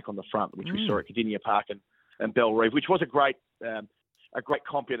tournament and attack on the front, which we saw at Cardinia Park and Bellerive, which was a great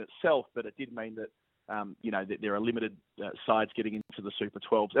comp in itself, but it did mean that that there are limited sides getting into the Super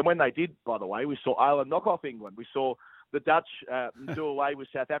 12s. And when they did, by the way, we saw Ireland knock off England. We saw the Dutch do away with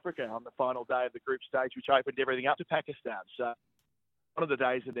South Africa on the final day of the group stage, which opened everything up to Pakistan. So one of the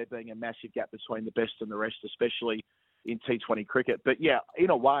days of there being a massive gap between the best and the rest, especially in T20 cricket. But yeah, in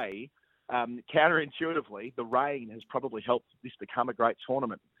a way, counterintuitively, the rain has probably helped this become a great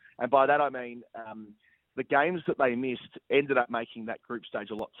tournament. And by that I mean the games that they missed ended up making that group stage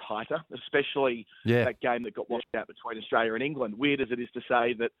a lot tighter, especially that game that got washed out between Australia and England. Weird as it is to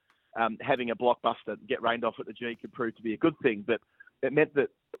say that having a blockbuster get rained off at the G could prove to be a good thing, but it meant that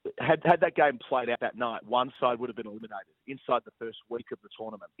had that game played out that night, one side would have been eliminated inside the first week of the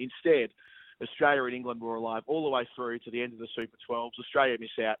tournament. Instead, Australia and England were alive all the way through to the end of the Super 12s. Australia miss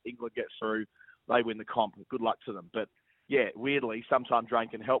out, England gets through, they win the comp. Good luck to them. But yeah, weirdly, sometimes rain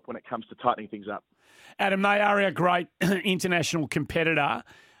can help when it comes to tightening things up. Adam, they are a great international competitor.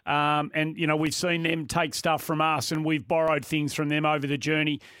 And, we've seen them take stuff from us and we've borrowed things from them over the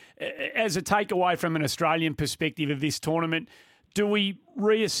journey. As a takeaway from an Australian perspective of this tournament, do we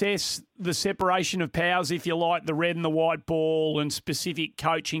reassess the separation of powers, if you like, the red and the white ball and specific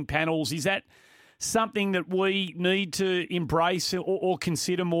coaching panels? Is that something that we need to embrace or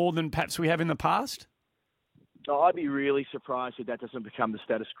consider more than perhaps we have in the past? I'd be really surprised if that doesn't become the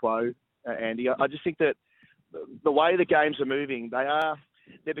status quo, Andy. I just think that the way the games are moving,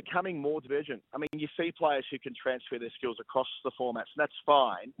 they're becoming more divergent. I mean, you see players who can transfer their skills across the formats, and that's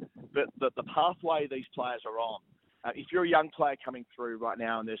fine, but the pathway these players are on, if you're a young player coming through right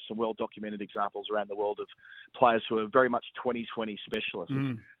now, and there's some well-documented examples around the world of players who are very much 2020 specialists,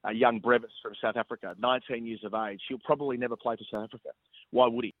 young Brevis from South Africa, 19 years of age, he'll probably never play for South Africa. Why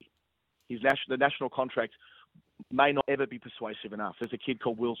would he? The national contract may not ever be persuasive enough. There's a kid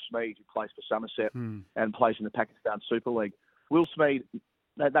called Will Smead who plays for Somerset and plays in the Pakistan Super League. Will Smead,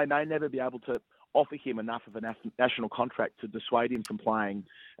 they may never be able to offer him enough of a national contract to dissuade him from playing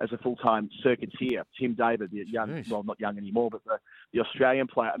as a full-time circuiteer. Tim David, the young, well, not young anymore, but the Australian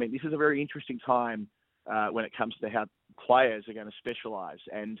player. I mean, this is a very interesting time when it comes to how players are going to specialise,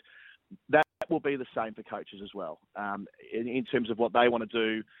 and that will be the same for coaches as well, in terms of what they want to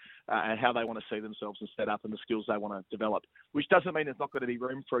do and how they want to see themselves and set up and the skills they want to develop, which doesn't mean there's not going to be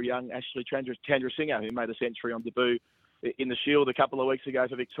room for a young Ashley Chandrasinghe, who made a century on debut in the Shield a couple of weeks ago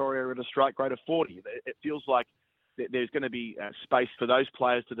for Victoria at a strike rate of 40. It feels like there's going to be space for those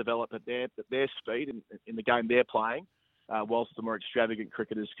players to develop at their speed in the game they're playing, whilst the more extravagant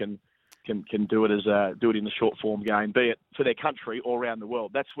cricketers can do it in the short form game, be it for their country or around the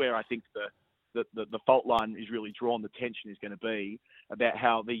world. That's where I think the fault line is really drawn. The tension is going to be about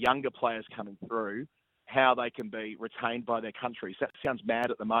how the younger players coming through, how they can be retained by their countries. That sounds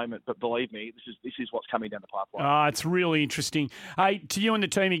mad at the moment, but believe me, this is what's coming down the pipeline. It's really interesting. Hey, to you and the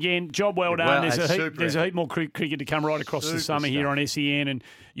team again, job well done. There's a heap more cricket to come right across the summer here on SEN, and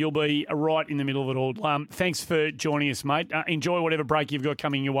you'll be right in the middle of it all. Thanks for joining us, mate. Enjoy whatever break you've got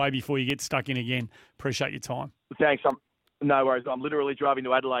coming your way before you get stuck in again. Appreciate your time. Thanks. No worries. I'm literally driving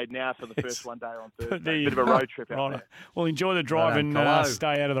to Adelaide now for the first one day on Thursday. Bit of a road trip out there. Well, enjoy the drive and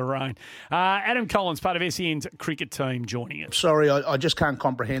stay out of the rain. Adam Collins, part of SEN's cricket team, joining us. Sorry, I just can't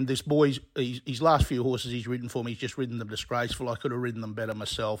comprehend this. Boys, his last few horses he's ridden for me, he's just ridden them disgraceful. I could have ridden them better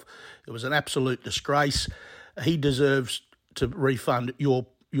myself. It was an absolute disgrace. He deserves to refund your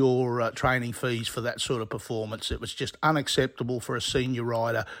training fees for that sort of performance. It was just unacceptable for a senior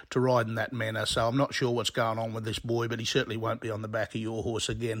rider to ride in that manner. So I'm not sure what's going on with this boy, but he certainly won't be on the back of your horse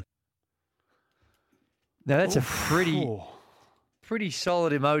again. Now that's a pretty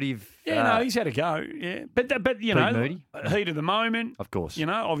solid emotive. Yeah, he's had a go. Yeah, but you know, heat of the moment, of course. You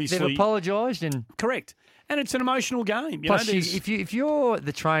know, obviously they've apologised and correct. And it's an emotional game. Plus, if you're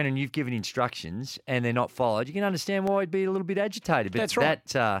the trainer and you've given instructions and they're not followed, you can understand why he'd be a little bit agitated. But that's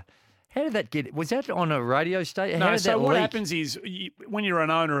right. How did that get? Was that on a radio station? No. So what happens is when you're an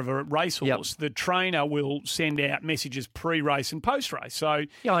owner of a racehorse, the trainer will send out messages pre-race and post-race. So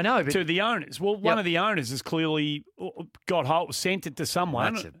yeah, I know, but to the owners. Well, one of the owners has clearly sent it to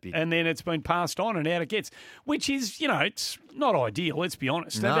someone, and then it's been passed on, and out it gets. Which is, it's not ideal. Let's be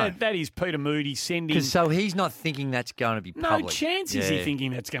honest. No. That is Peter Moody sending. So he's not thinking that's going to be public. No chance is he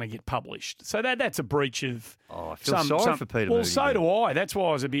thinking that's going to get published. So that's a breach of. Oh, I feel sorry for Peter Moody. Well, so do I. That's why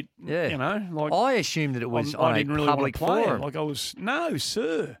I was a bit. Yeah. Like I assumed that it was on I didn't a really public want to play forum. It. Like I was, no,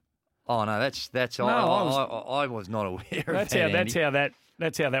 sir. Oh no, that's. No, I was not aware of that.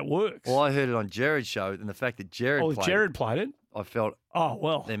 That's how that works. Well, I heard it on Jared's show, and the fact that Jared played it, I felt. Oh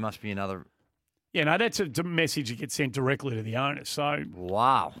well, there must be another. Yeah, no, that's a message that gets sent directly to the owner. So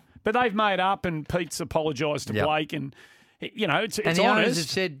wow, but they've made up, and Pete's apologised to Blake, and. It's and the honest. owners have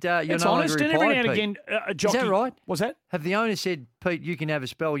said you're it's no honest, longer and every now and Pete. again, a jockey. Is that right? Was that? Have the owners said, Pete, you can have a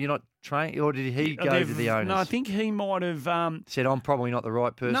spell, you're not trained, or did he go to the owners? No, I think he might have said, I'm probably not the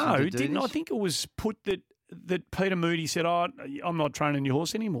right person to do this. No, didn't. I think it was put that Peter Moody said, I'm not training your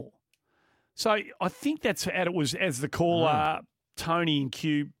horse anymore. So I think that's how it was as the caller, Tony and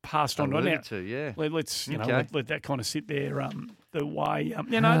Q passed on. Let's let that kind of sit there the way.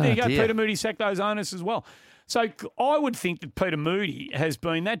 there you go. Dear. Peter Moody sacked those owners as well. So I would think that Peter Moody has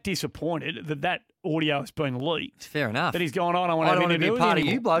been that disappointed that audio has been leaked. Fair enough. That he's gone, I don't want to be a part of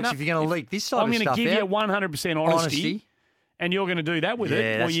anymore. you blokes if you're going to leak this side of stuff out. I'm going to give you 100% honesty, and you're going to do that with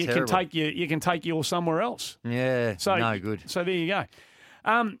it. Well, you can take yours somewhere else. Yeah, no good. So there you go.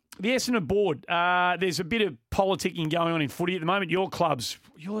 The Essendon board, there's a bit of politicking going on in footy at the moment. Your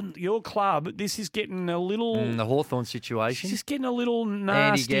club, this is getting a little... the Hawthorn situation. It's just getting a little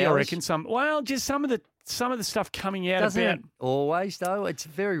nasty, I reckon. Just some of the stuff coming out Doesn't about... it always, though? It's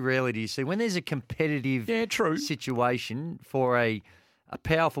very rarely do you see. When there's a competitive situation for a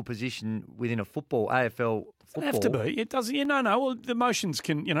powerful position within a AFL football. Doesn't have to be. It doesn't. No. Well, the emotions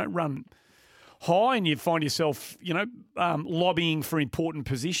can, run high, and you find yourself, lobbying for important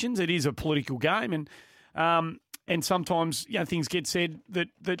positions. It is a political game, and sometimes things get said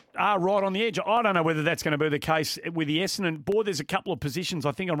that are right on the edge. I don't know whether that's going to be the case with the Essendon board. There's a couple of positions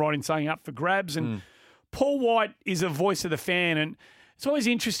I think I'm right in saying up for grabs, and Paul White is a voice of the fan, and it's always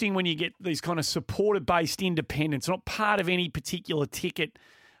interesting when you get these kind of supporter-based independents, not part of any particular ticket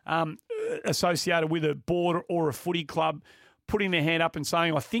associated with a board or a footy club, putting their hand up and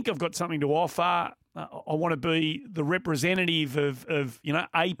saying, I think I've got something to offer. I want to be the representative of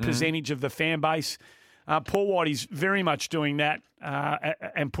a percentage of the fan base. Paul White is very much doing that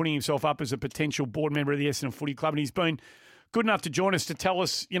and putting himself up as a potential board member of the Essendon Footy Club. And he's been good enough to join us to tell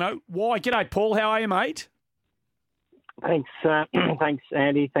us, why. G'day, Paul. How are you, mate? Thanks, thanks,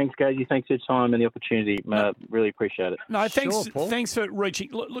 Andy. Thanks, Gazy. Thanks for your time and the opportunity. Really appreciate it. No, thanks. Sure, thanks for reaching.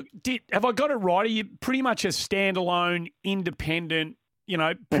 Look, have I got it right? Are you pretty much a standalone, independent?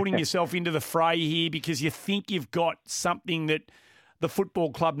 Putting yourself into the fray here because you think you've got something that the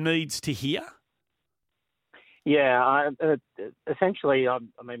football club needs to hear? Yeah, essentially,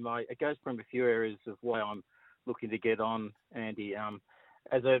 it goes from a few areas of why I'm looking to get on, Andy.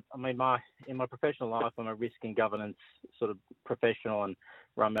 In my professional life, I'm a risk and governance sort of professional and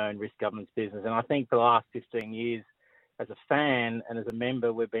run my own risk governance business. And I think for the last 15 years, as a fan and as a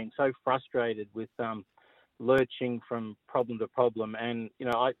member, we've been so frustrated with lurching from problem to problem. And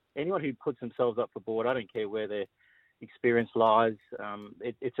anyone who puts themselves up for board, I don't care where their experience lies.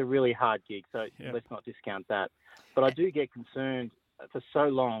 It's a really hard gig, so let's not discount that. But I do get concerned for so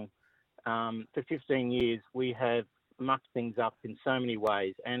long. For 15 years, we have mucked things up in so many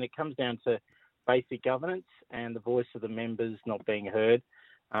ways, and it comes down to basic governance and the voice of the members not being heard.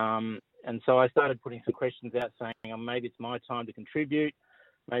 And so I started putting some questions out saying, maybe it's my time to contribute,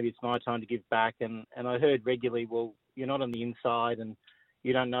 maybe it's my time to give back. And I heard regularly, well, you're not on the inside and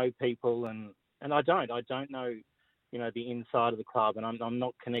you don't know people, and I don't know, the inside of the club, and I'm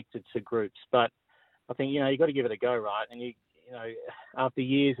not connected to groups. But I think, you got to give it a go, right? And after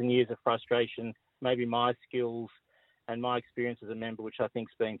years and years of frustration, maybe my skills and my experience as a member, which I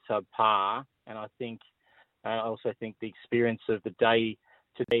think's been subpar, and I also think the experience of the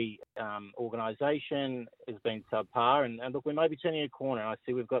day-to-day organisation has been subpar. And look, we may be turning a corner. I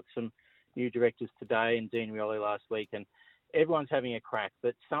see we've got some new directors today and Dean Rioli last week, and everyone's having a crack,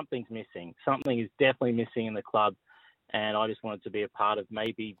 but something's missing. Something is definitely missing in the club, and I just wanted to be a part of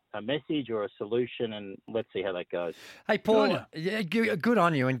maybe a message or a solution, and let's see how that goes. Hey, Paul, good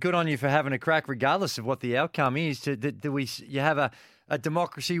on you, and good on you for having a crack regardless of what the outcome is. You have a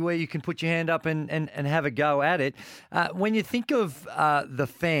democracy where you can put your hand up and have a go at it. When you think of the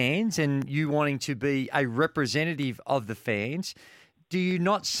fans and you wanting to be a representative of the fans, do you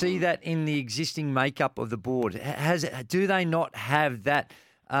not see that in the existing makeup of the board? Do they not have that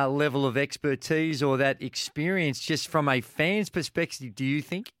level of expertise or that experience just from a fan's perspective, do you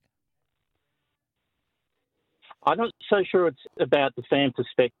think? I'm not so sure it's about the fan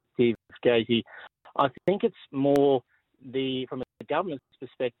perspective, Gazy. I think it's more from a government's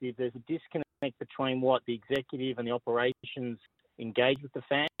perspective, there's a disconnect between what the executive and the operations engage with the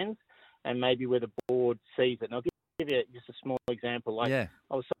fans and maybe where the board sees it. And I'll give you just a small example. I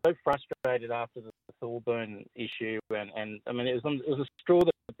was so frustrated after the Thorburn issue, and I mean, it was a straw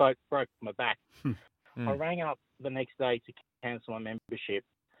that broke my back. I rang up the next day to cancel my membership,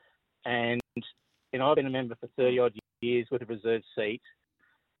 and I've been a member for 30 odd years with a reserved seat,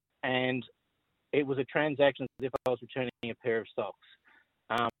 and it was a transaction as if I was returning a pair of socks.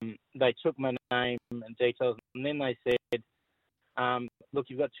 They took my name and details, and then they said, look,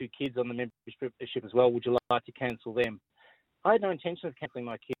 you've got 2 kids on the membership as well. Would you like to cancel them? I had no intention of cancelling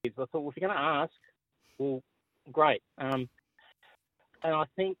my kids. I thought, well, if you're going to ask, well, great. And I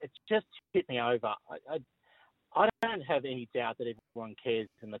think it's just hit me over. I don't have any doubt that everyone cares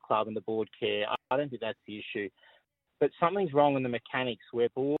in the club and the board care. I don't think that's the issue. But something's wrong in the mechanics where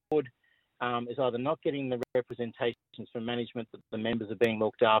board is either not getting the representations from management that the members are being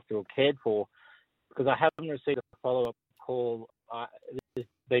looked after or cared for, because I haven't received a follow-up call. There's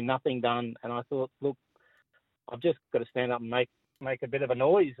been nothing done, and I thought, look, I've just got to stand up and make a bit of a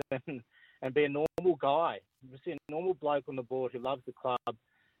noise and be a normal guy. Just a normal bloke on the board who loves the club,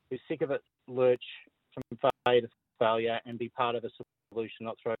 who's sick of it lurch from failure to failure, and be part of a solution,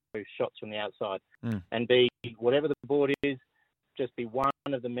 not throw shots from the outside. And be, whatever the board is, just be one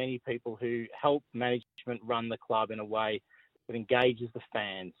of the many people who help management run the club in a way that engages the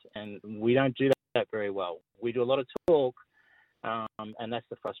fans. And we don't do that very well. We do a lot of talk, And that's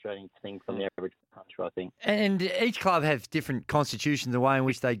the frustrating thing from the average puncher, I think. And each club have different constitutions, the way in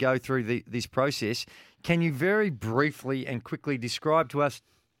which they go through this process. Can you very briefly and quickly describe to us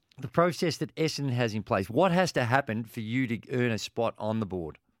the process that Essendon has in place? What has to happen for you to earn a spot on the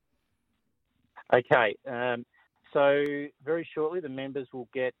board? Okay. So very shortly, the members will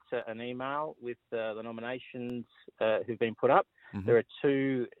get an email with the nominations who've been put up. Mm-hmm. There are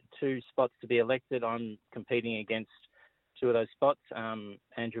two spots to be elected. I'm competing against two of those spots.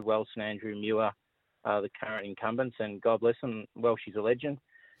 Andrew Welsh and Andrew Muir are the current incumbents, and God bless them, Welsh is a legend.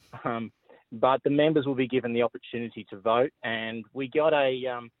 But the members will be given the opportunity to vote, and we got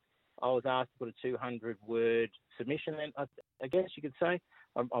I was asked to put a 200-word submission in, I guess you could say,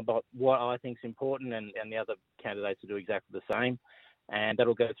 about what I think is important, and the other candidates will do exactly the same. And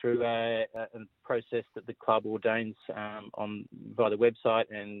that'll go through a process that the club ordains via the website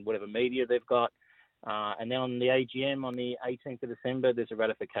and whatever media they've got. And then on the AGM on the 18th of December, there's a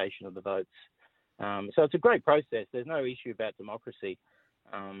ratification of the votes. So it's a great process. There's no issue about democracy.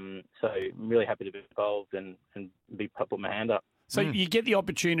 So I'm really happy to be involved and put my hand up. So you get the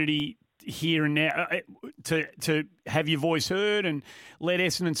opportunity here and now to have your voice heard and let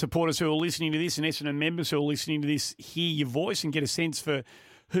Essendon supporters who are listening to this and Essendon members who are listening to this hear your voice and get a sense for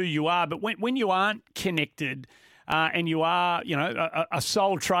who you are. But when you aren't connected and you are, a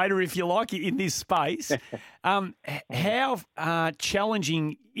sole trader, if you like, in this space, how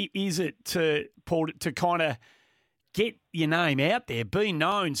challenging is it to, Paul, to kind of get your name out there, be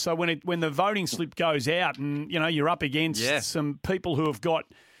known, so when the voting slip goes out and, you're up against some people who have got,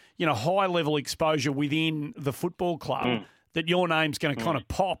 high level exposure within the football club, that your name's going to kind of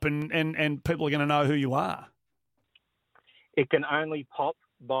pop and people are going to know who you are? It can only pop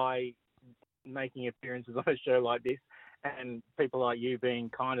by making appearances on a show like this, and people like you being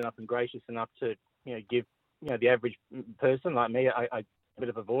kind enough and gracious enough to, give, the average person like me a bit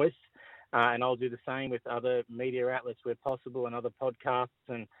of a voice. And I'll do the same with other media outlets where possible and other podcasts,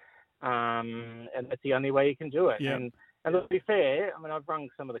 and that's the only way you can do it. Yeah. And to be fair, I've rung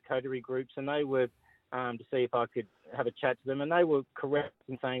some of the coterie groups, and they were to see if I could have a chat to them, and they were correct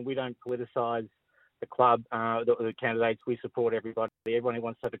in saying we don't politicise the club, the candidates. We support everybody. Everyone who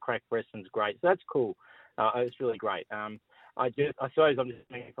wants to have a crack for Essendon's great. So that's cool. It's really great. I suppose I'm just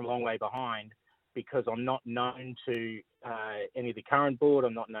coming from a long way behind, because I'm not known to any of the current board,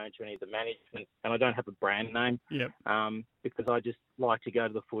 I'm not known to any of the management, and I don't have a brand name. Yep. Because I just like to go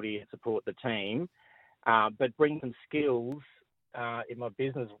to the footy and support the team, but bring some skills in my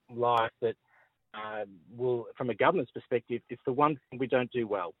business life that will, from a governance perspective, it's the one thing we don't do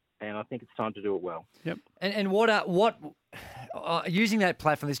well, and I think it's time to do it well. Yep. And what using that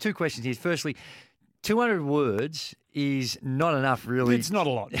platform, there's two questions here. Firstly, 200 words is not enough, really. It's not a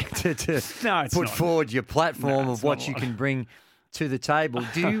lot. to put forward your platform of what you can bring to the table.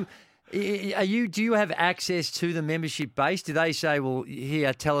 Do you have access to the membership base? Do they say, well,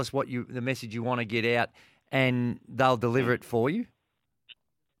 here, tell us what the message you want to get out, and they'll deliver it for you?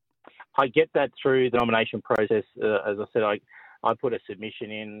 I get that through the nomination process. As I said, I put a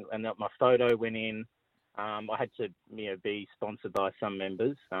submission in, and my photo went in. I had to, be sponsored by some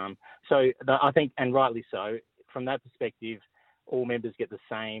members. So I think, and rightly so, from that perspective, all members get the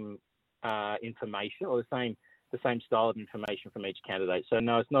same information, or the same style of information from each candidate. So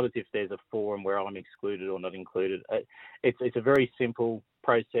no, it's not as if there's a forum where I'm excluded or not included. It's a very simple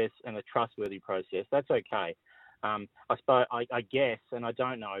process and a trustworthy process. That's okay. I suppose, I guess, and I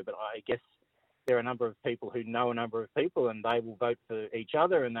don't know, but I guess there are a number of people who know a number of people, and they will vote for each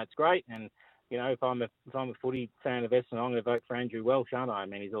other, and that's great. And if I'm a footy fan of Essendon, I'm going to vote for Andrew Welsh, aren't I?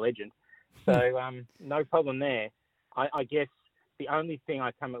 He's a legend. So no problem there. I guess the only thing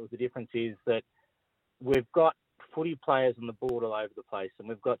I come up with the difference is that we've got footy players on the board all over the place, and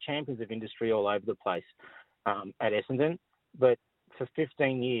we've got champions of industry all over the place at Essendon. But for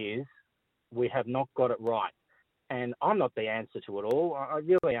 15 years, we have not got it right. And I'm not the answer to it all. I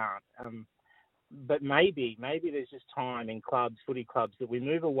really aren't. But maybe there's just time in clubs, footy clubs, that we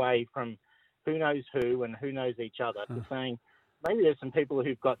move away from who knows who and who knows each other to saying maybe there's some people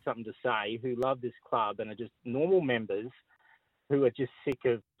who've got something to say, who love this club and are just normal members who are just sick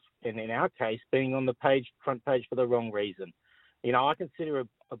of, and in our case, being on the front page for the wrong reason. I consider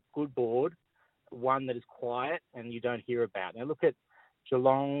a good board one that is quiet and you don't hear about. Now look at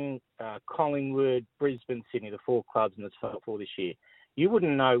Geelong, Collingwood, Brisbane, Sydney, the 4 clubs in the top 4 this year. You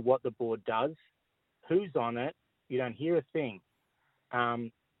wouldn't know what the board does, who's on it. You don't hear a thing.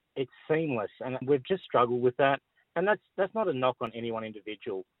 It's seamless, and we've just struggled with that. And that's not a knock on any one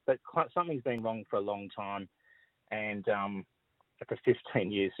individual, but something's been wrong for a long time. And for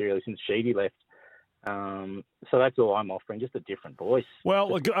 15 years, really, since Sheedy left, So that's all I'm offering, just a different voice.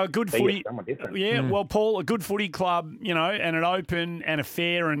 Well, a good footy, yeah. Well, Paul, a good footy club, and an open and a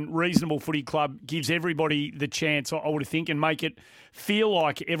fair and reasonable footy club gives everybody the chance, I would think, and make it feel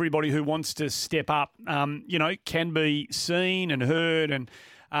like everybody who wants to step up, can be seen and heard,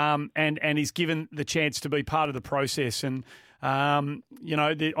 and is given the chance to be part of the process. And I'm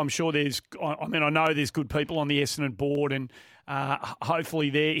sure I know there's good people on the Essendon board, and hopefully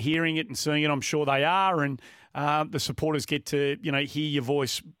they're hearing it and seeing it. I'm sure they are, and the supporters get to hear your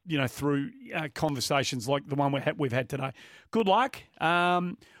voice through conversations like the one we've had today. Good luck.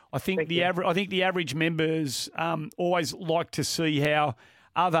 I think the average members always like to see how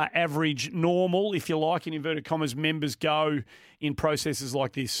other average, normal, if you like, in inverted commas, members go in processes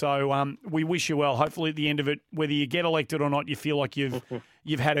like this. So we wish you well. Hopefully at the end of it, whether you get elected or not, you feel like you've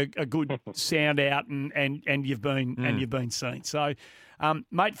had a good sound out and you've been seen. So,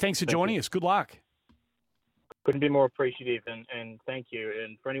 mate, thanks for joining us. Good luck. Couldn't be more appreciative, and thank you.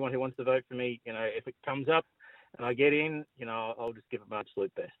 And for anyone who wants to vote for me, if it comes up and I get in, I'll just give it my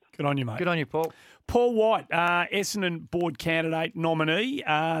absolute best. Good on you, mate. Good on you, Paul. Paul White, Essendon board candidate nominee.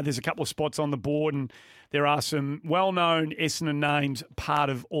 There's a couple of spots on the board, and there are some well-known Essendon names part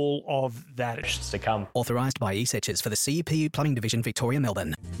of all of that. To come. Authorised by ESetchers for the CUPU Plumbing Division, Victoria,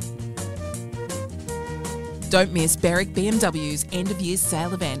 Melbourne. Don't miss Berwick BMW's end-of-year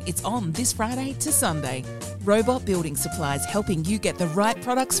sale event. It's on this Friday to Sunday. Robot Building Supplies, helping you get the right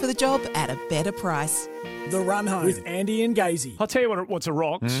products for the job at a better price. The Run Home with Andy and Gazy. I'll tell you what's a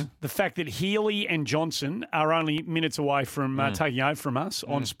rocks. The fact that Healy and Johnson are only minutes away from taking over from us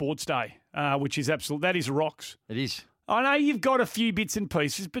on Sports Day, which is absolute. That is rocks. It is. I know you've got a few bits and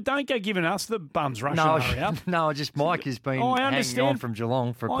pieces, but don't go giving us the bums rushing up. No, just Mike has been hanging on from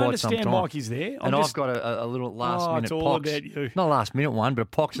Geelong for quite some time. I understand Mike is there. And I've got a little last-minute it's all pox. about you. Not a last-minute one, but a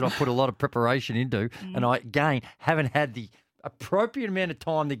pox that I put a lot of preparation into, and I, again, haven't had the appropriate amount of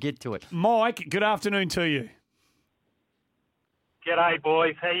time to get to it. Mike, good afternoon to you. G'day,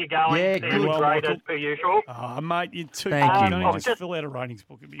 boys. How you going? Yeah, good. Well, great as per usual. Mate, you're too Thank you, don't Mike. just fill out a ratings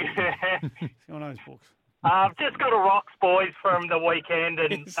book. It'd be one of those books. I've just got a rocks, boys, from the weekend,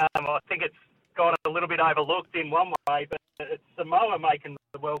 and I think it's got a little bit overlooked in one way, but it's Samoa making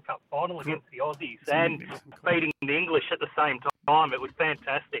the World Cup final against the Aussies and beating the English at the same time. It was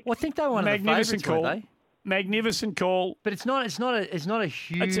fantastic. Well, I think they were one of the favourites, weren't they? Magnificent call, but it's not a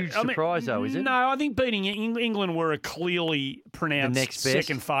huge surprise, though, is it? No, I think beating England were a clearly pronounced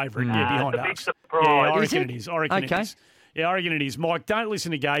second favourite behind us. Big surprise. Yeah, I reckon it is. Yeah, I reckon it is. Mike, don't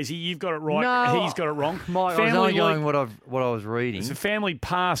listen to Gazy. You've got it right. No, he's got it wrong. Mike, I was only going what I was reading. It's a family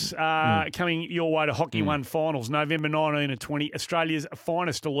pass coming your way to Hockey One finals, November 19 and 20. Australia's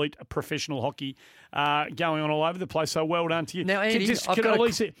finest elite professional hockey going on all over the place. So well done to you. Now, Andy,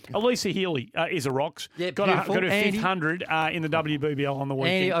 Elisa Healy is a rocks. Yeah, got her 500 in the WBBL on the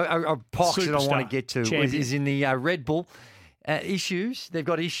weekend. Andy, a box that I want to get to is in the Red Bull. Issues. They've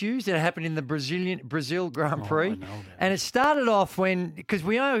got issues that happened in the Brazil Grand Prix. And it started off because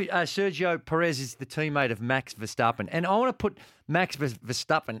we know Sergio Perez is the teammate of Max Verstappen. And I want to put Max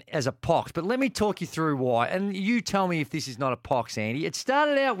Verstappen as a pox, but let me talk you through why. And you tell me if this is not a pox, Andy. It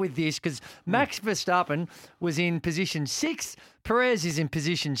started out with this because Max Verstappen was in position 6th. Perez is in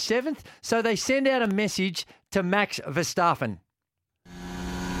position 7th. So they send out a message to Max Verstappen.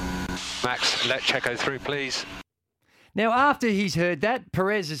 Max, let Checo through, please. Now, after he's heard that,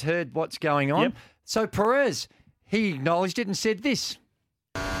 Perez has heard what's going on. Yep. So Perez, he acknowledged it and said this.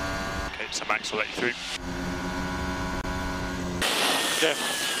 Okay, so Max will let you through. Yeah,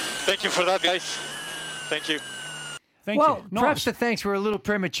 thank you for that, guys. Thank you. Thank you. Perhaps the thanks were a little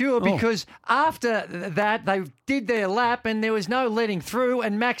premature because after that, they did their lap and there was no letting through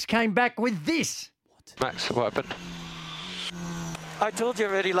and Max came back with this. Max, what happened? I told you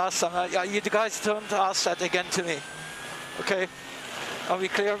already last time. You guys don't ask that again to me. Okay, are we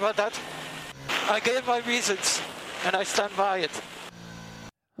clear about that? I gave my reasons, and I stand by it.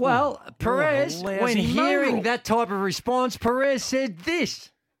 Well, Perez, when hearing that type of response, Perez said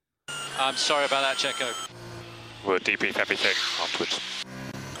this. I'm sorry about that, Checo. We'll debrief everything afterwards.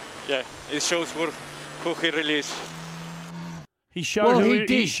 Yeah, it shows who he really is. He showed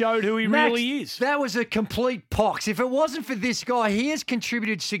who he Max, really is. That was a complete pox. If it wasn't for this guy, he has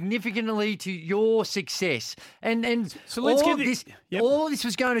contributed significantly to your success. And so let's all this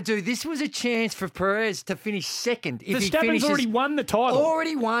was going to do, this was a chance for Perez to finish second. If Verstappen's already won the title.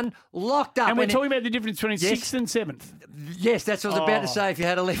 Already won, locked up. And we're talking about the difference between 6th and 7th. Yes, that's what I was about to say if you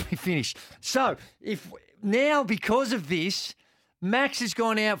had to let me finish. So, because of this, Max has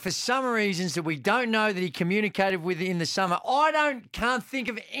gone out for some reasons that we don't know that he communicated with in the summer. Can't think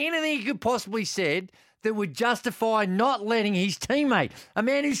of anything he could possibly said that would justify not letting his teammate, a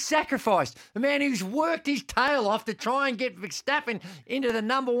man who's sacrificed, a man who's worked his tail off to try and get Verstappen into the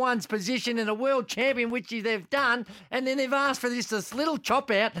number one's position in a world champion, which they've done, and then they've asked for this little chop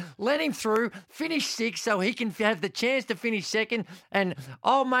out, let him through, finish 6th so he can have the chance to finish 2nd, and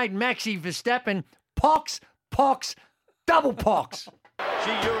old mate Maxi Verstappen, pox, double pox.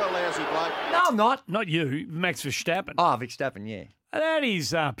 Gee, you're a lousy bloke. No, I'm not. Not you, Max Verstappen. Oh, Verstappen, yeah. That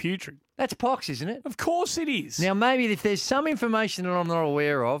is putrid. That's pox, isn't it? Of course it is. Now, maybe if there's some information that I'm not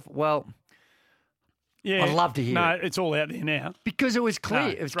aware of, well, yeah, I'd love to hear it. It's all out there now. Because it was clear. No,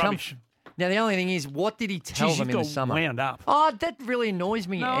 it was rubbish. Now, the only thing is, what did he tell them in the summer? Wound up. Oh, that really annoys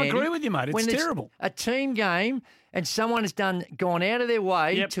me, No, Andy. I agree with you, mate. It's when terrible. A team game and someone has gone out of their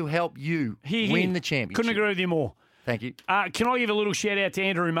way to help you win the championship. Couldn't agree with you more. Thank you. Can I give a little shout out to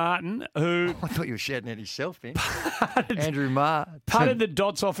Andrew Martin, who I thought you were shouting at yourself then. Andrew Martin putted the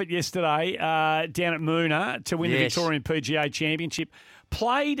dots off it yesterday down at Moona to win the Victorian PGA Championship.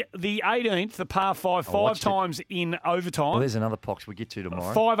 Played the 18th, the par 5 times in overtime. Well, there's another pox we'll get to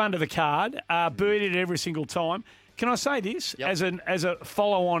tomorrow. 5 under the card, birdied it every single time. Can I say this as a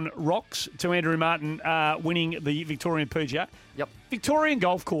follow-on rocks to Andrew Martin winning the Victorian PGA? Yep. Victorian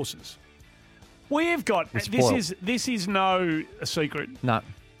golf courses. We have got this is no secret. No.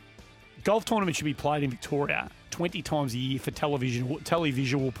 Golf tournaments should be played in Victoria 20 times a year for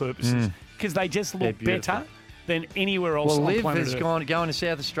televisual purposes because they just look better than anywhere else on planet Earth. Well, Liv has going to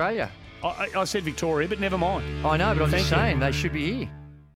South Australia. I said Victoria, but never mind. I know, but I'm just saying they should be here.